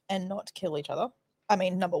survive and not kill each other. I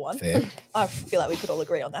mean, number one. Fair. I feel like we could all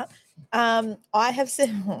agree on that. I have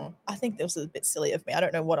said, I think this was a bit silly of me. I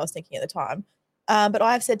don't know what I was thinking at the time. But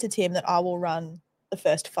I have said to Tim that I will run the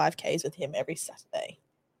first 5Ks with him every Saturday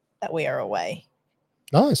that we are away.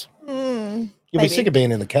 Nice. You'll be sick of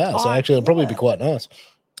being in the car, so actually it'll probably be quite nice.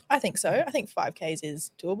 I think so. I think 5Ks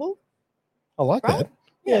is doable. I like Right? that.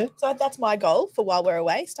 Yeah. So that's my goal for while we're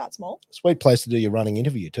away. Start small. Sweet place to do your running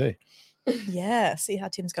interview too. Yeah. See how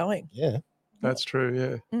Tim's going. Yeah. That's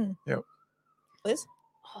true. Yeah. Yep. Liz?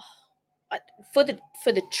 For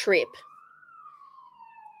the trip.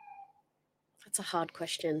 That's a hard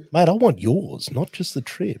question. Mate, I want yours, not just the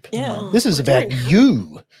trip. Yeah. This is I about don't-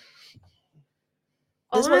 you.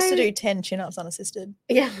 Liz wants to do 10 chin-ups unassisted.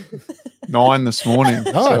 Yeah. 9 this morning.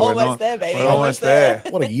 No. so we're Almost not- there, baby. we're almost there.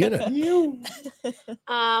 What a unit.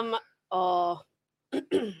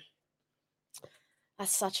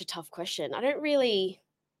 That's such a tough question. I don't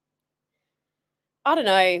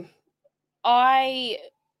know.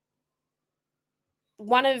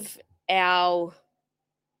 One of our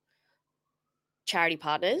charity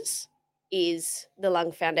partners is the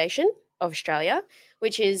Lung Foundation of Australia,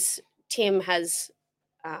 which is Tim has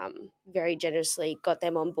very generously got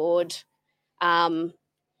them on board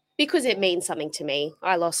because it means something to me.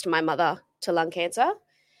 I lost my mother to lung cancer.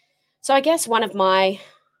 So I guess one of my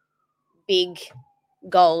big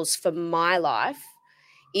goals for my life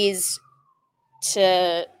is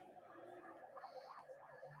to,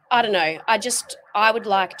 I don't know, I would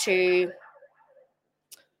like to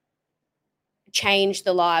change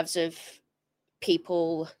the lives of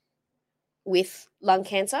people with lung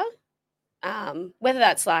cancer, whether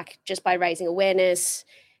that's like just by raising awareness,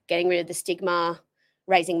 getting rid of the stigma,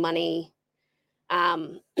 raising money. I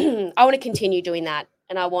want to continue doing that,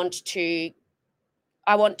 and I want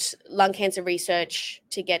lung cancer research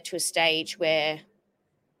to get to a stage where,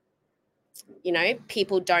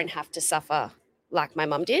 people don't have to suffer like my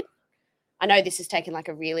mum did. I know this has taken like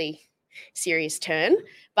a really serious turn,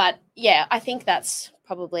 but yeah, I think that's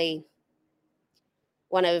probably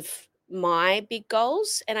one of my big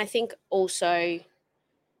goals. And I think also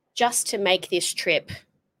just to make this trip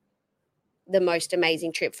the most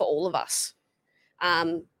amazing trip for all of us.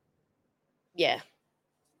 Because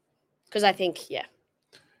I think, just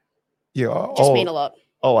mean a lot.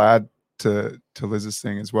 I'll add to Liz's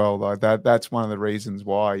thing as well. Like that's one of the reasons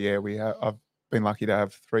why, I've been lucky to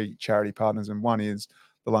have 3 charity partners, and one is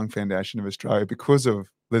the Lung Foundation of Australia, because of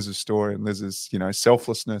Liz's story and Liz's,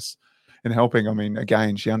 selflessness in helping. I mean,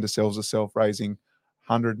 again, she undersells herself, raising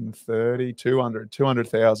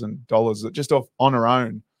 $200,000 just on her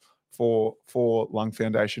own for Lung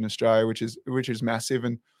Foundation Australia, which is massive.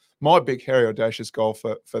 And my big, hairy, audacious goal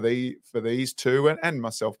for these two and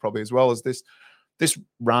myself probably as well is this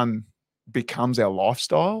run becomes our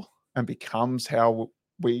lifestyle and becomes how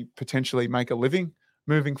we potentially make a living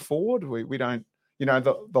moving forward. We don't,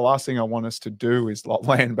 the last thing I want us to do is like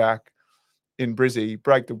land back in Brizzy,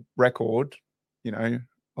 break the record, a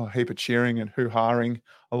heap of cheering and hoo-haring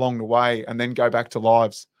along the way, and then go back to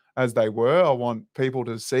lives as they were. I want people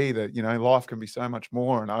to see that, life can be so much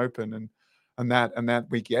more and open and that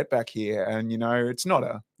we get back here. And, it's not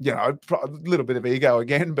a little bit of ego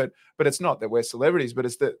again, but it's not that we're celebrities, but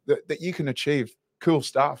it's that you can achieve cool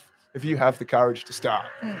stuff if you have the courage to start.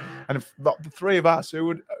 And if the 3 of us who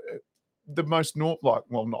would the most not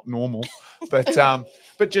normal, but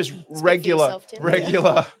just regular.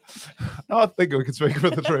 No, I think we can speak for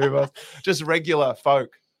the 3 of us. Just regular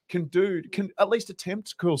folk can at least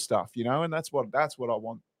attempt cool stuff, you know, and that's what I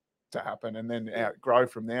want to happen, and then grow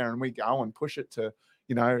from there, and we go and push it to,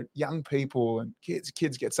 you know, young people and kids.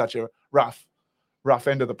 Kids get such a rough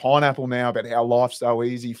end of the pineapple now about how life's so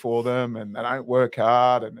easy for them and they don't work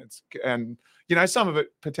hard, and you know, some of it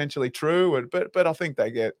potentially true, but I think they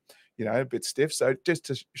get, you know, a bit stiff. So just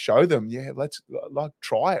to show them, yeah, let's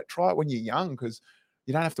try it when you're young, because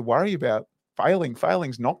you don't have to worry about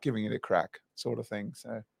failing's not giving it a crack, sort of thing.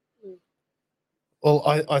 So Well,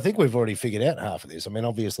 I think we've already figured out half of this. I mean,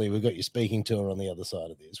 obviously, we've got your speaking tour on the other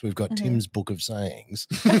side of this. We've got Tim's book of sayings.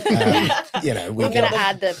 You know, I'm going to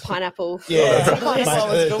add the pineapple. Yeah,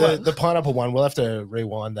 Pineapple the pineapple one. We'll have to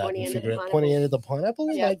rewind that Pointy and end of figure the out pointy end of the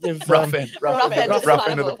pineapple. Yeah. Like you've, rough end of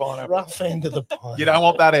the pineapple. rough end of the pineapple. You don't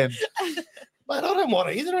want that end. Mate, I don't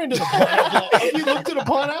want either end of the pineapple. Have you looked at a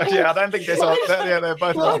pineapple? Yeah, I don't think there's they're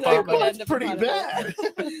both Well, rough. no, Pineapple. that's pretty bad.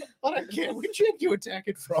 I don't care which end you attack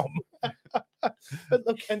it from. But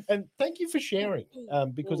look, and thank you for sharing,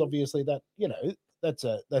 because obviously that, you know, that's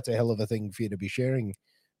a hell of a thing for you to be sharing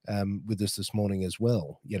with us this morning as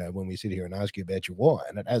well. You know, when we sit here and ask you about your why,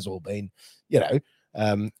 and it has all been, you know,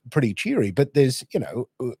 pretty cheery. But there's, you know,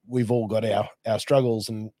 we've all got our struggles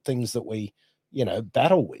and things that we, you know,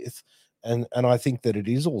 battle with. And I think that it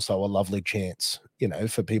is also a lovely chance, you know,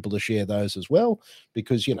 for people to share those as well,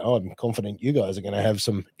 because, you know, I'm confident you guys are going to have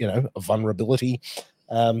some, you know, vulnerability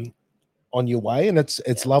on your way. And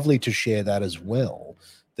it's lovely to share that as well,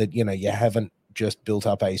 that, you know, you haven't just built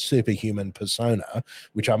up a superhuman persona,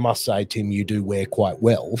 which I must say, Tim, you do wear quite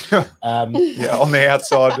well. Yeah, on the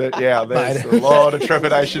outside, but yeah, there's a lot of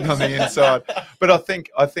trepidation on the inside. But I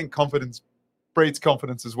think confidence breeds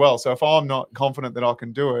confidence as well. So if I'm not confident that I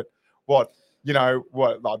can do it, like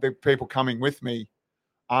the people coming with me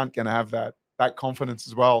aren't going to have that confidence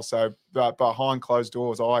as well. So behind closed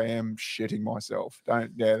doors, I am shitting myself.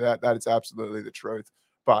 That is absolutely the truth.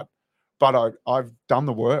 But I've done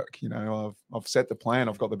the work. You know, I've set the plan.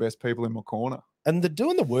 I've got the best people in my corner. And the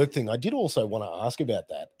doing the work thing, I did also want to ask about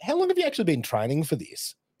that. How long have you actually been training for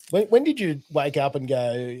this? When did you wake up and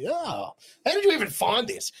go, oh, how did you even find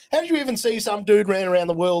this? How did you even see some dude ran around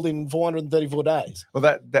the world in 434 days?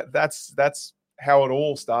 Well, that's how it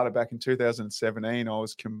all started back in 2017. I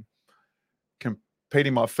was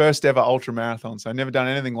competing my first ever ultra marathon. So I'd never done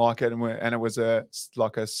anything like it. And it was a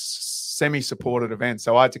semi-supported event.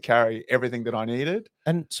 So I had to carry everything that I needed.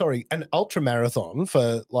 And sorry, an ultra marathon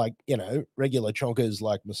for, like, you know, regular chonkers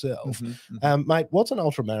like myself. Mate, what's an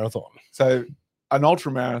ultra marathon? So an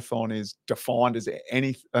ultra marathon is defined as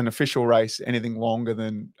an official race, anything longer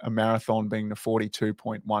than a marathon being the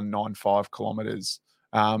 42.195 kilometers.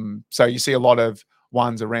 So you see a lot of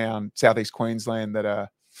ones around Southeast Queensland that are,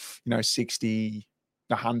 you know, 60,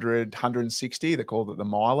 100, 160. They call it the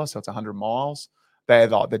miler. So it's 100 miles. They're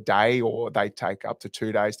like the day, or they take up to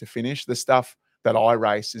 2 days to finish. The stuff that I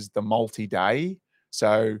race is the multi-day.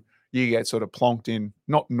 So you get sort of plonked in,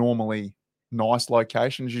 not normally nice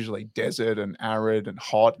locations, usually desert and arid and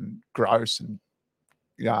hot and gross and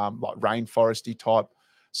like rainforesty type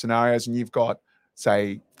scenarios. And you've got,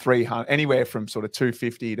 say, 300, anywhere from sort of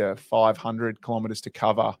 250 to 500 kilometers to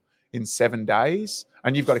cover in 7 days.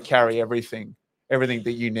 And you've got to carry everything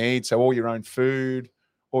that you need. So all your own food,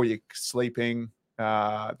 all your sleeping.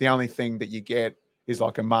 The only thing that you get is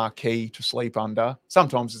like a marquee to sleep under.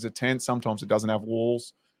 Sometimes it's a tent, sometimes it doesn't have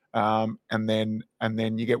walls. And then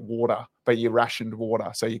you get water, but you're rationed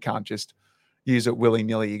water, so you can't just use it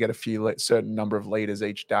willy-nilly. You get a certain number of liters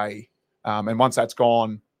each day, and once that's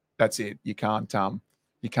gone, that's it. You can't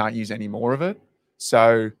use any more of it.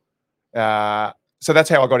 So that's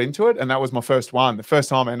how I got into it, and that was my first one. The first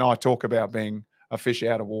time, and I talk about being a fish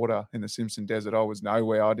out of water in the Simpson Desert. I was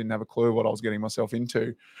nowhere. I didn't have a clue what I was getting myself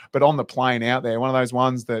into. But on the plane out there, one of those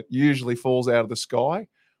ones that usually falls out of the sky,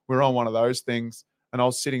 we're on one of those things. And I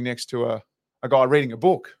was sitting next to a guy reading a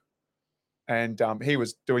book, and he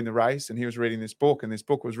was doing the race and he was reading this book. And this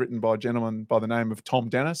book was written by a gentleman by the name of Tom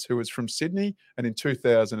Dennis, who was from Sydney. And in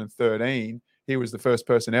 2013, he was the first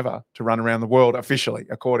person ever to run around the world officially,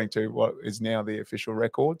 according to what is now the official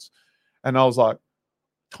records. And I was like,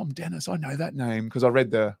 Tom Dennis, I know that name, because I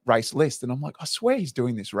read the race list. And I'm like, I swear he's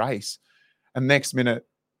doing this race. And next minute,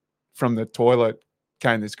 from the toilet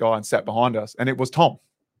came this guy and sat behind us. And it was Tom,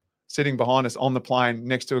 sitting behind us on the plane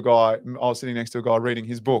next to a guy. I was sitting next to a guy reading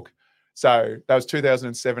his book. So that was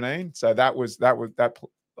 2017. So that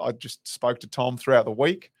I just spoke to Tom throughout the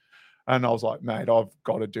week, and I was like, mate, I've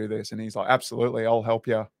got to do this. And he's like, absolutely, I'll help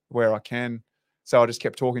you where I can. So I just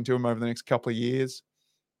kept talking to him over the next couple of years,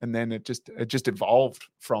 and then it just evolved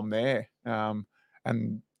from there.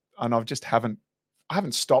 And I just haven't I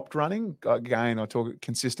haven't stopped running. Again, I talk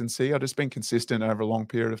consistency. I've just been consistent over a long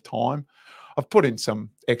period of time. I've put in some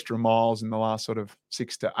extra miles in the last sort of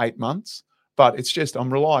 6 to 8 months, but it's just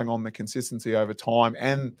I'm relying on the consistency over time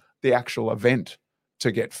and the actual event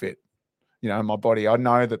to get fit. You know, my body, I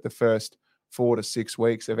know that the first 4 to 6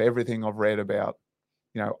 weeks of everything I've read about,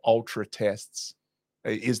 you know, ultra tests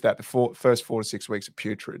is that the first 4 to 6 weeks are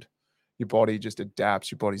putrid. Your body just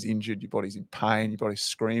adapts. Your body's injured. Your body's in pain. Your body's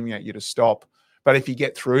screaming at you to stop. But if you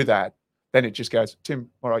get through that, then it just goes, Tim,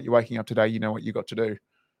 all right, you're waking up today. You know what you got to do.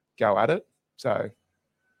 Go at it. So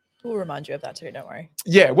we'll remind you of that too. Don't worry.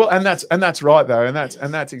 yeah, well, and that's right though, and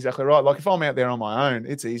that's exactly right. Like if I'm out there on my own,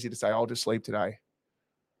 it's easy to say I'll just sleep today.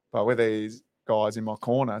 But with these guys in my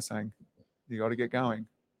corner saying you got to get going.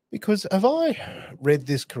 Because have I read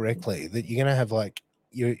this correctly that you're going to have like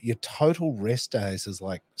your total rest days is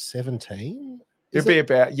like 17? It'd be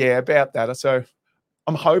about that. So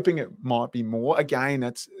I'm hoping it might be more. Again,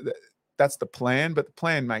 that's the plan, but the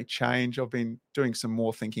plan may change. I've been doing some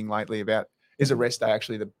more thinking lately about is a rest day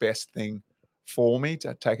actually the best thing for me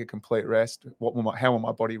to take a complete rest? How will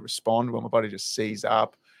my body respond? Will my body just seize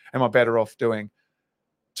up? Am I better off doing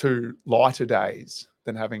 2 lighter days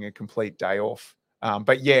than having a complete day off?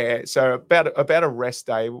 But yeah, so about a rest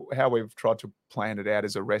day, how we've tried to plan it out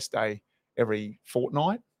is a rest day every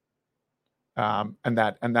fortnight. And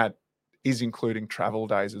that is including travel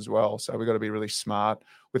days as well. So we've got to be really smart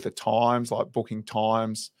with the times, like booking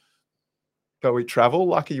times that we travel.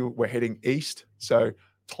 Lucky we're heading east. So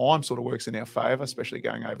time sort of works in our favor, especially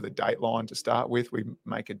going over the date line to start with. We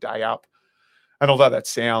make a day up. And although that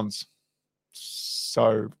sounds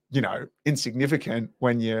so, you know, insignificant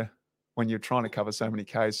when you're trying to cover so many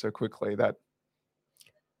Ks so quickly, that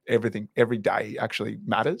every day actually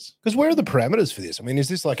matters. Because where are the parameters for this? I mean, is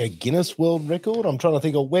this like a Guinness World Record? I'm trying to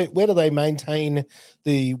think of where do they maintain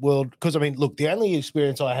the world? Because I mean, look, the only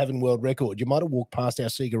experience I have in world record, you might have walked past our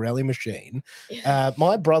Sega Rally machine.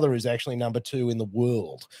 My brother is actually number 2 in the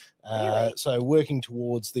world. Really? So working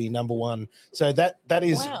towards the number 1. So that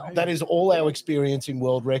is Wow. that is all our experience in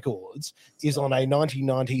world records is on a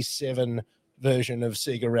 1997 version of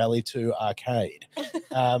Sega Rally 2 arcade.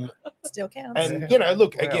 Still counts. And, you know,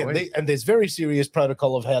 look, Wow, again, and there's very serious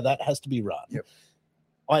protocol of how that has to be run. Yep.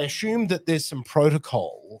 I assume that there's some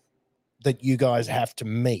protocol that you guys have to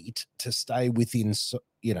meet to stay within,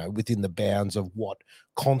 you know, within the bounds of what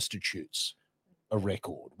constitutes a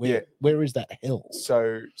record. Where is that held?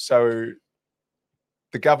 So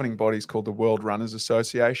the governing body is called the World Runners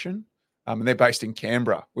Association. And they're based in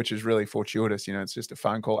Canberra, which is really fortuitous. You know, it's just a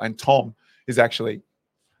phone call. And Tom is actually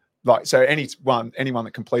so anyone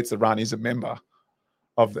that completes the run is a member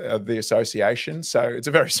of the association. So it's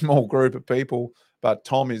a very small group of people, but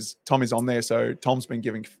Tom is on there. So Tom's been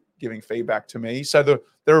giving feedback to me. So there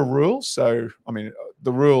are rules. So I mean,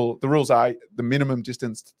 the rules are the minimum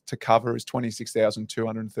distance to cover is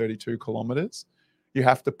 26,232 kilometers. You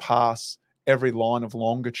have to pass every line of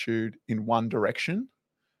longitude in one direction.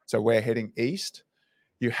 So we're heading east.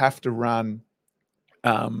 You have to run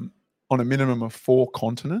on a minimum of 4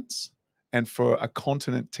 continents. And for a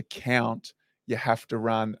continent to count, you have to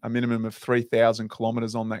run a minimum of 3,000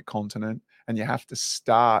 kilometers on that continent. And you have to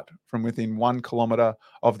start from within 1 kilometer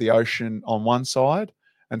of the ocean on one side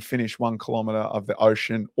and finish 1 kilometer of the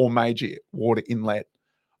ocean or major water inlet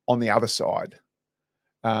on the other side.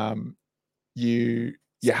 You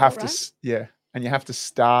have to, and you have to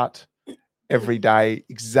start every day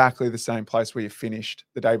exactly the same place where you finished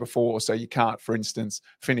the day before. So you can't, for instance,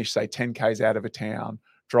 finish, say, 10 Ks out of a town,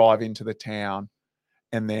 drive into the town,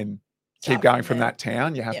 and then keep going from that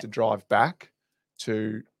town. You have to drive back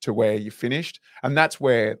to where you finished. And that's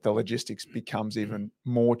where the logistics becomes even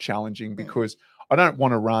more challenging, because I don't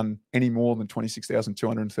want to run any more than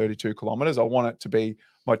 26,232 kilometers. I want it to be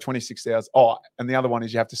my 26,000. Oh, and the other one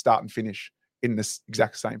is you have to start and finish in this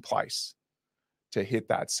exact same place to hit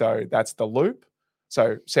that. So that's the loop.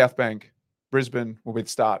 So South Bank, Brisbane will be the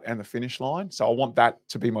start and the finish line. So I want that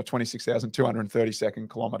to be my 26,232nd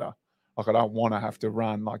kilometer. Like I don't want to have to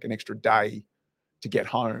run like an extra day to get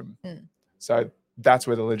home. So that's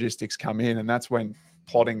where the logistics come in. And that's when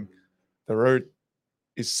plotting the route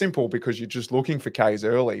is simple, because you're just looking for Ks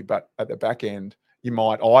early, but at the back end, you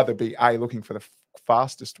might either be looking for the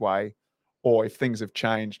fastest way, or if things have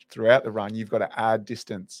changed throughout the run, you've got to add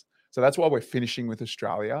distance. So that's why we're finishing with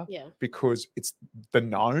Australia, because it's the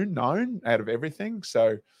known out of everything.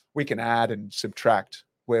 So we can add and subtract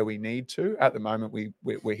where we need to. At the moment,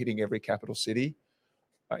 we're hitting every capital city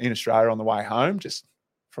in Australia on the way home, just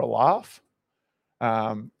for a laugh.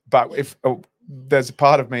 But if there's a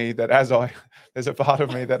part of me that as I'm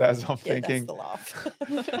thinking, the laugh.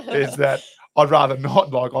 is that I'd rather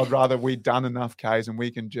not. Like, I'd rather we'd done enough Ks and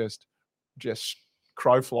we can just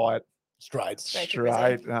crow fly it Straight. Straight to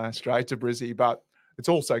Brizzy. straight to Brizzy. But it's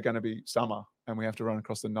also going to be summer and we have to run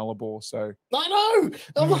across the Nullarbor. So I know.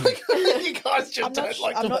 I'm like, you guys just I'm don't not,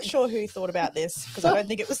 like I'm to not sure who thought about this because I don't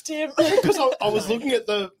think it was Tim. Because I was looking at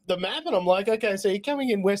the map and I'm like, okay, so you're coming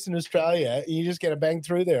in Western Australia, you just get a bang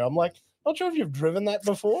through there. I'm like, not sure if you've driven that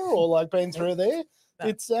before or like been through there. No.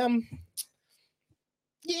 It's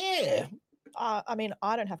yeah, I mean,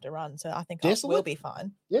 I don't have to run, so I think I will Desolate? be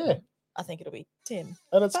fine. yeah, I think it'll be Tim.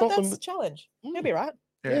 and it's But not that's the the challenge. He'll Mm. be right.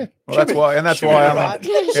 yeah. Yeah, Well, should that's be- why, and that's should why be only, right.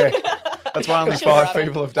 yeah, that's why only Should be 5 right.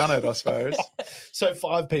 people have done it, I suppose. so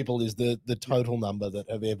 5 people is the total number that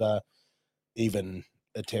have ever even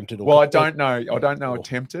attempted. Or Well, I or- don't know. I don't know or-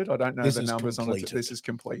 attempted. I don't know This the is numbers on it. completed. This is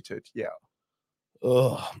completed. Yeah.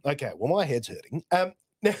 Oh, okay. Well, my head's hurting.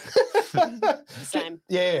 Same.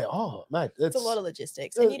 Yeah. Oh, mate, It's a lot of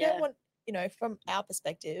logistics, and you Yeah. don't want, from our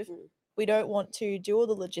perspective, Mm. we don't want to do all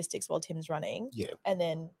the logistics while Tim's running. Yeah. And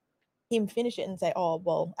then him finish it and say, "Oh,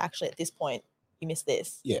 well, actually, at this point, you missed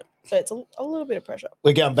this." Yeah. So it's a little bit of pressure.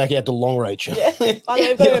 We're going back out to Longreach. Yeah. By the way,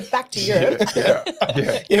 we've got to go back to Europe.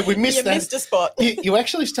 Yeah. Yeah, we missed You that. missed a spot. You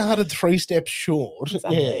actually started 3 steps short. Yeah,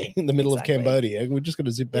 Exactly. in the middle Exactly. of Cambodia. We're just going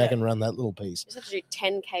to zip back Yeah. and run that little piece. Just have to do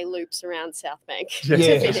 10K loops around South Bank. Yeah.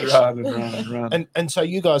 Yeah. Just finish. run and run and run. And so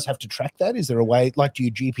you guys have to track that. Is there a way? Like, do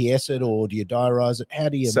you GPS it or do you diarize it? How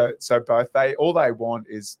do you? So both all they want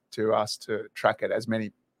is to us to track it as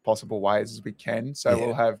many possible ways as we can. So Yeah.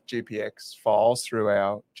 we'll have GPX files through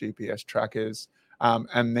our GPS trackers,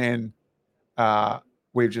 and then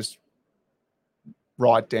we just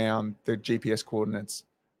write down the GPS coordinates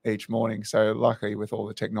each morning. So luckily, with all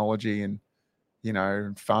the technology and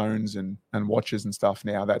phones and watches and stuff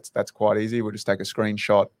now, that's quite easy. We'll just take a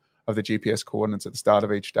screenshot of the GPS coordinates at the start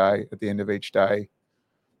of each day, at the end of each day,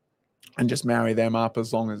 and just marry them up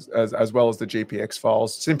as long as well as the GPX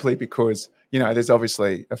files, simply because there's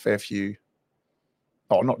obviously a fair few,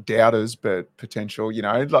 not doubters, but potential,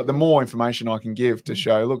 like the more information I can give to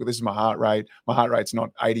show, look, this is my heart rate. My heart rate's not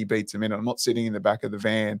 80 beats a minute. I'm not sitting in the back of the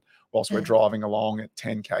van whilst we're driving along at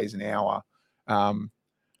 10 Ks an hour.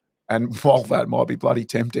 And while that might be bloody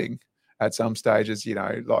tempting at some stages,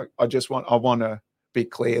 like I want to be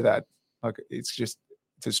clear that like it's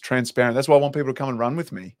transparent. That's why I want people to come and run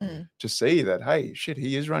with me to see that, hey, shit,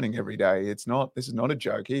 he is running every day. This is not a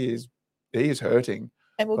joke. He is hurting.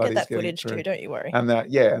 And we'll But get he's that getting footage through. too, don't you worry. And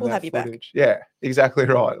that, yeah, and We'll that have you back. footage. Yeah, exactly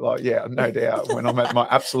right. Like, yeah, no doubt. When I'm at my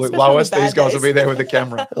absolute Especially on the lowest, these bad guys will days. be there with the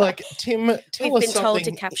camera. like, Tim, tell We've us been told to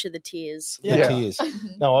something. capture the tears. The Yeah. tears.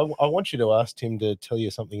 Mhm. No, I want you to ask Tim to tell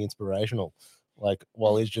you something inspirational, like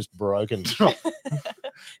while he's just broken.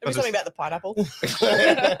 Maybe something about the pineapple.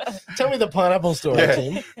 Tell me the pineapple story, Yeah.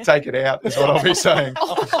 Tim. Take it out is what I'll be saying.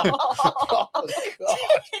 Oh, God.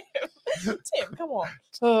 Tim, come on.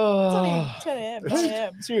 It's only Oh. 10 a.m. 9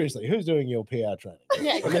 a.m. Seriously, who's doing your PR training?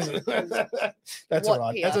 Yeah, That's What all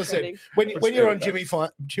right. PR As I said, training? when What's you're good on with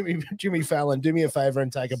Jimmy Fallon, do me a favor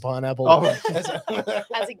and take a pineapple Oh. as a,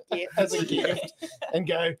 As a gift. as a gift and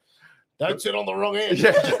go, don't sit on the wrong end.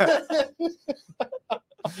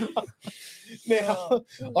 Now,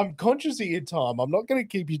 I'm conscious of your time. I'm not going to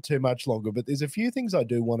keep you too much longer, but there's a few things I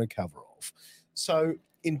do want to cover off. So,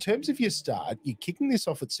 in terms of your start, you're kicking this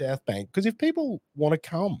off at South Bank because if people want to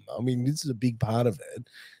come, I mean, this is a big part of it.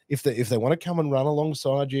 If they want to come and run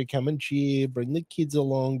alongside you, come and cheer, bring the kids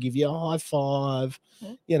along, give you a high five,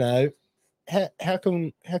 how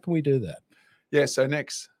can we do that? Yeah, so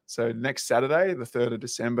next Saturday, the 3rd of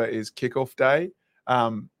December, is kickoff day.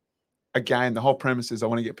 Again, the whole premise is I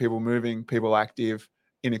want to get people moving, people active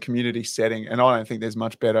in a community setting, and I don't think there's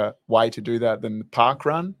much better way to do that than the park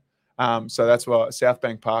run. So that's why South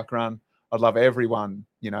Bank Park Run. I'd love everyone,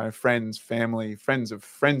 friends, family, friends of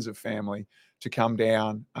family, to come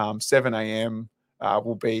down. 7 a.m.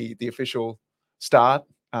 Will be the official start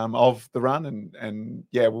of the run, and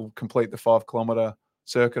yeah, we'll complete the 5-kilometer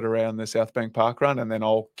circuit around the South Bank Park Run, and then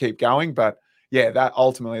I'll keep going. But yeah,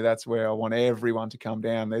 that's where I want everyone to come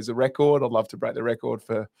down. There's a record. I'd love to break the record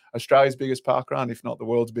for Australia's biggest park run, if not the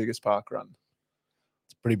world's biggest park run.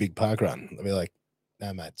 It's a pretty big park run. They'll be like,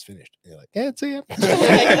 no, mate, it's finished. And you're like, yeah, it's here.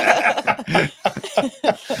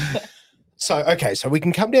 So we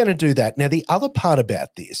can come down and do that. Now, the other part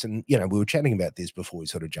about this, and we were chatting about this before we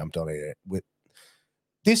sort of jumped on it.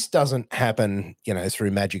 This doesn't happen,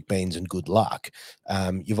 through magic beans and good luck.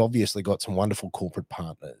 You've obviously got some wonderful corporate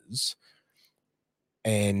partners.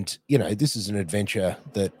 And, you know, this is an adventure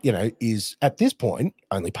that, you know, is at this point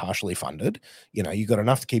only partially funded. You know, you've got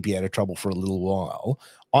enough to keep you out of trouble for a little while.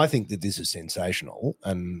 I think that this is sensational.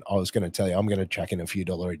 And I was going to tell you, I'm going to chuck in a few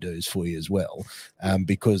dollary dues for you as well,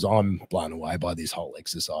 because I'm blown away by this whole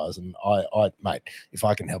exercise. And mate, if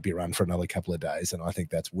I can help you run for another couple of days, then I think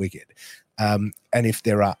that's wicked. And if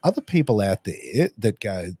there are other people out there that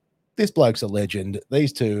go, this bloke's a legend,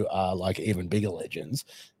 these two are like even bigger legends,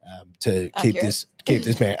 to keep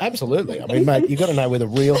this man. Absolutely. I mean, mate, you got to know where the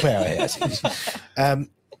real powerhouse is.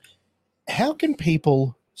 How can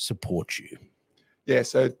people support you? Yeah,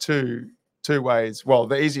 so two ways. Well,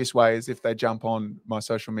 the easiest way is if they jump on my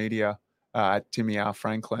social media at Timmy R.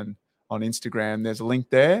 Franklin on Instagram. There's a link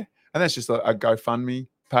there, and that's just a GoFundMe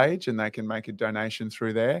page, and they can make a donation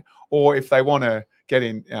through there. Or if they want to get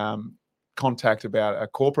in contact about a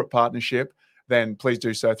corporate partnership, then please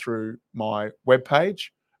do so through my webpage,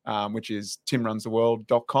 which is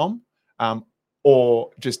timrunstheworld.com, or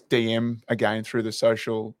just DM again through the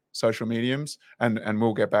social mediums, and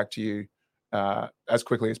we'll get back to you as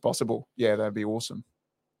quickly as possible. Yeah, that'd be awesome.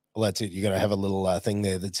 Well, that's it. You're going to have a little thing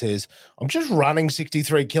there that says, I'm just running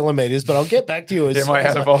 63 kilometers, but I'll get back to you. As my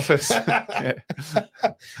out of office. Yeah.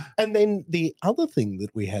 And then the other thing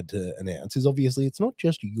that we had to announce is obviously it's not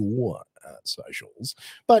just your socials,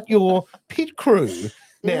 but your pit crew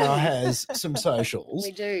now has some socials.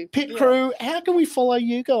 We do. Pit crew, how can we follow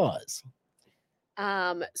you guys?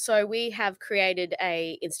 So we have created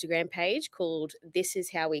a Instagram page called This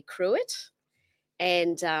Is How We Crew It.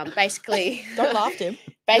 And basically, Don't laugh, Tim.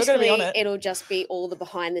 Basically, on it. it'll just be all the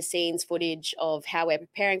behind the scenes footage of how we're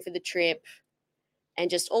preparing for the trip, and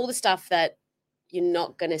just all the stuff that you're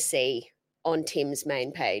not going to see on Tim's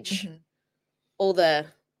main page. Mm-hmm. All the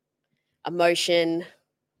emotion,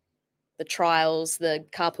 the trials, the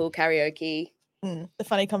carpool karaoke. The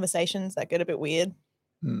funny conversations that get a bit weird.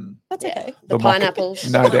 That's okay. The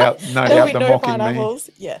pineapples. No doubt. The mocking pineapples.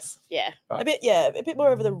 me. Yes. Yeah. A bit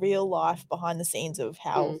more of the real life behind the scenes of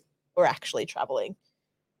how we're actually traveling,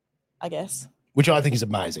 I guess. Which I think is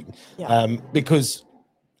amazing. Yeah. Because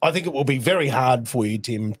I think it will be very hard for you,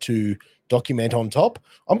 Tim, to document on top.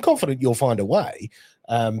 I'm confident you'll find a way.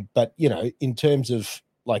 But, you know, in terms of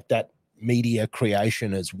like that media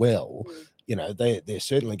creation as well, you know, they're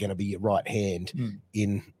certainly going to be your right hand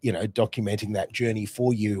in, you know, documenting that journey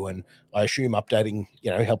for you. And I assume updating,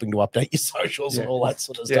 you know, helping to update your socials and all that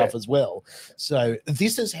sort of stuff as well. So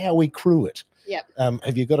this is how we crew it. Yep.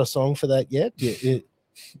 Have you got a song for that yet?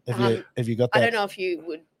 Have you got that? I don't know if you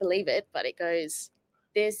would believe it, but it goes,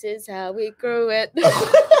 "This is how we grew it."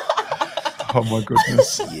 Oh my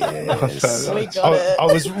goodness! Yes, we got it. I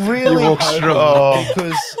was really hoping strong.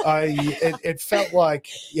 Because it felt like,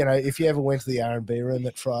 you know, if you ever went to the R&B room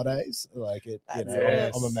at Fridays, like it, you know,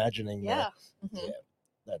 Yes. I'm imagining. Yeah.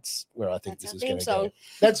 That's where I think That's this our is going to theme go.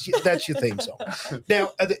 song. That's your theme song.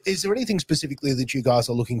 Now, is there anything specifically that you guys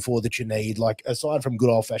are looking for that you need, like aside from good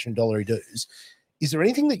old fashioned dollary dues? Is there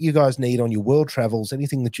anything that you guys need on your world travels?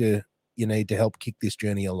 Anything that you need to help kick this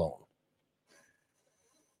journey along?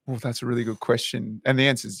 Well, that's a really good question, and the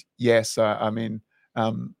answer is yes. I mean,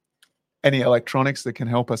 any electronics that can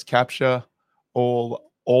help us capture all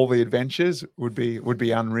the adventures would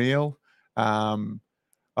be unreal.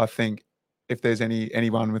 I think if there's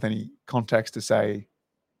anyone with any contacts to say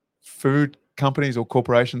food companies or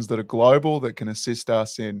corporations that are global that can assist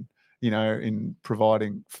us in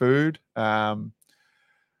providing food,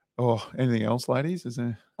 or anything else, ladies, is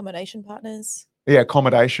there? Accommodation partners. Yeah,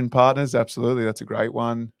 accommodation partners, absolutely. That's a great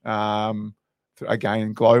one.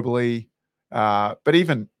 Again, globally, but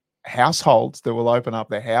even households that will open up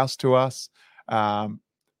their house to us. And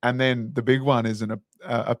then the big one is an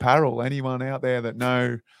apparel. Anyone out there that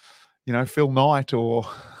know, Phil Knight or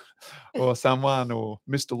someone, or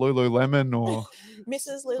Mr. Lululemon or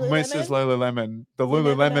Mrs. Lululemon. Mrs. Lululemon, the You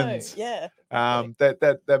never Lululemons. know. Yeah.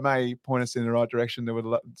 That may point us in the right direction. That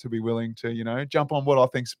would to be willing to jump on what I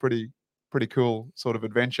think is pretty cool sort of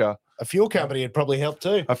adventure. A fuel company would probably help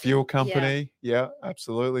too. A fuel company, yeah,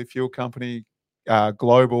 absolutely. Fuel company,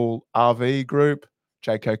 global RV group,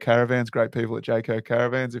 Jayco Caravans, great people at Jayco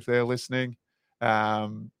Caravans if they're listening.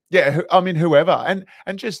 Whoever, and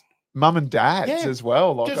just mum and dads as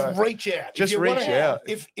well. Like just reach out. Just reach out.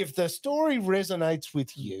 If the story resonates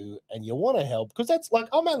with you and you want to help, because that's like,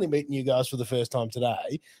 I'm only meeting you guys for the first time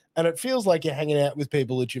today, and it feels like you're hanging out with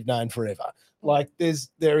people that you've known forever. Like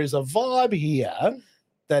there is a vibe here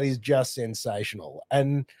that is just sensational.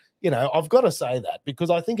 And, I've got to say that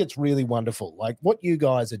because I think it's really wonderful. Like what you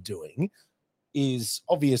guys are doing is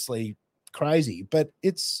obviously crazy, but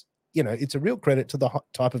it's, it's a real credit to the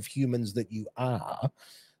type of humans that you are,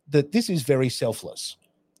 that this is very selfless,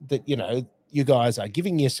 that, you know, you guys are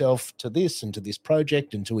giving yourself to this and to this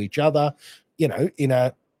project and to each other, you know, in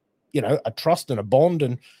a, you know, a trust and a bond.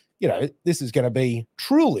 And, you know, this is going to be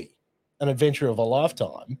truly an adventure of a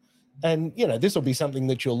lifetime. And, you know, this will be something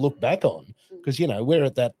that you'll look back on because, you know, we're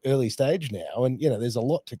at that early stage now and, you know, there's a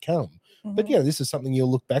lot to come. But, you know, this is something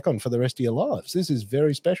you'll look back on for the rest of your lives. This is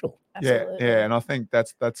very special. Absolutely. Yeah. And I think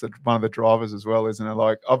that's one of the drivers as well, isn't it?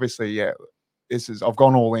 Like, obviously, yeah, I've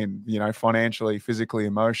gone all in, you know, financially, physically,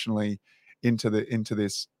 emotionally into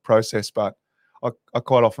this process. But I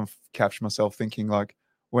quite often catch myself thinking like,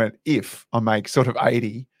 if I make sort of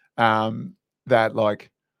 80, that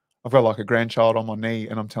like I've got like a grandchild on my knee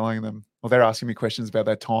and I'm telling them, well, they're asking me questions about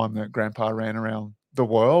that time that grandpa ran around the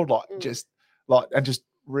world, like just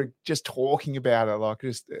talking about it, like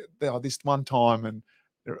just this one time. And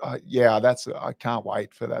I can't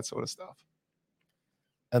wait for that sort of stuff.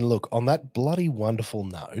 And look, on that bloody wonderful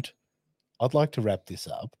note, I'd like to wrap this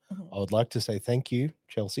up. I would like to say thank you,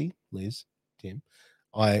 Chelsea, Liz, Tim.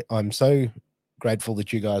 I'm so grateful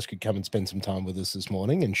that you guys could come and spend some time with us this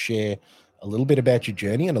morning and share a little bit about your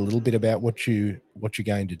journey and a little bit about what you're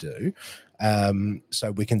going to do,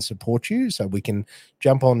 so we can support you, so we can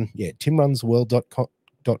jump on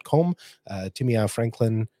timrunstheworld.com, Timmy R.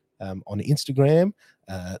 Franklin on Instagram.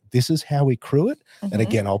 This is how we crew it. And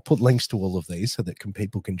again, I'll put links to all of these so that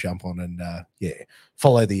people can jump on and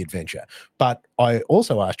follow the adventure. But I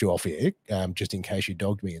also asked you off here, just in case you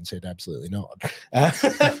dogged me and said absolutely not.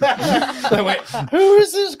 I went, who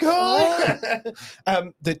is this guy?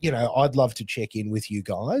 That, you know, I'd love to check in with you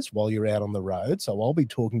guys while you're out on the road. So I'll be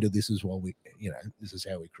talking to this as well. This is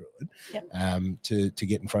how we crew it. To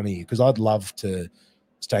get in front of you, because I'd love to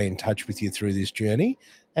stay in touch with you through this journey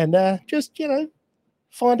and just, you know,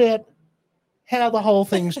 find out how the whole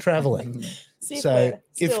thing's traveling. See if we're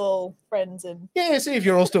still friends and see if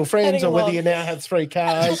you're all still friends or whether you now have 3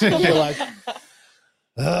 cars and you're like,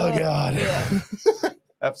 oh God.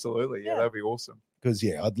 Absolutely. Yeah, that'd be awesome. Because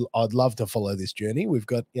I'd love to follow this journey. We've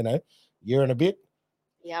got, you know, year and a bit.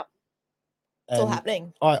 Yep. It's all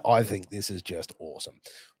happening. I think this is just awesome.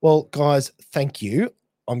 Well, guys, thank you.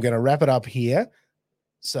 I'm going to wrap it up here.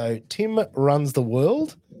 So Tim runs the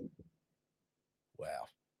world. Wow.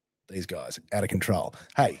 These guys out of control.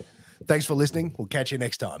 Hey, thanks for listening. We'll catch you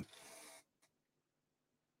next time.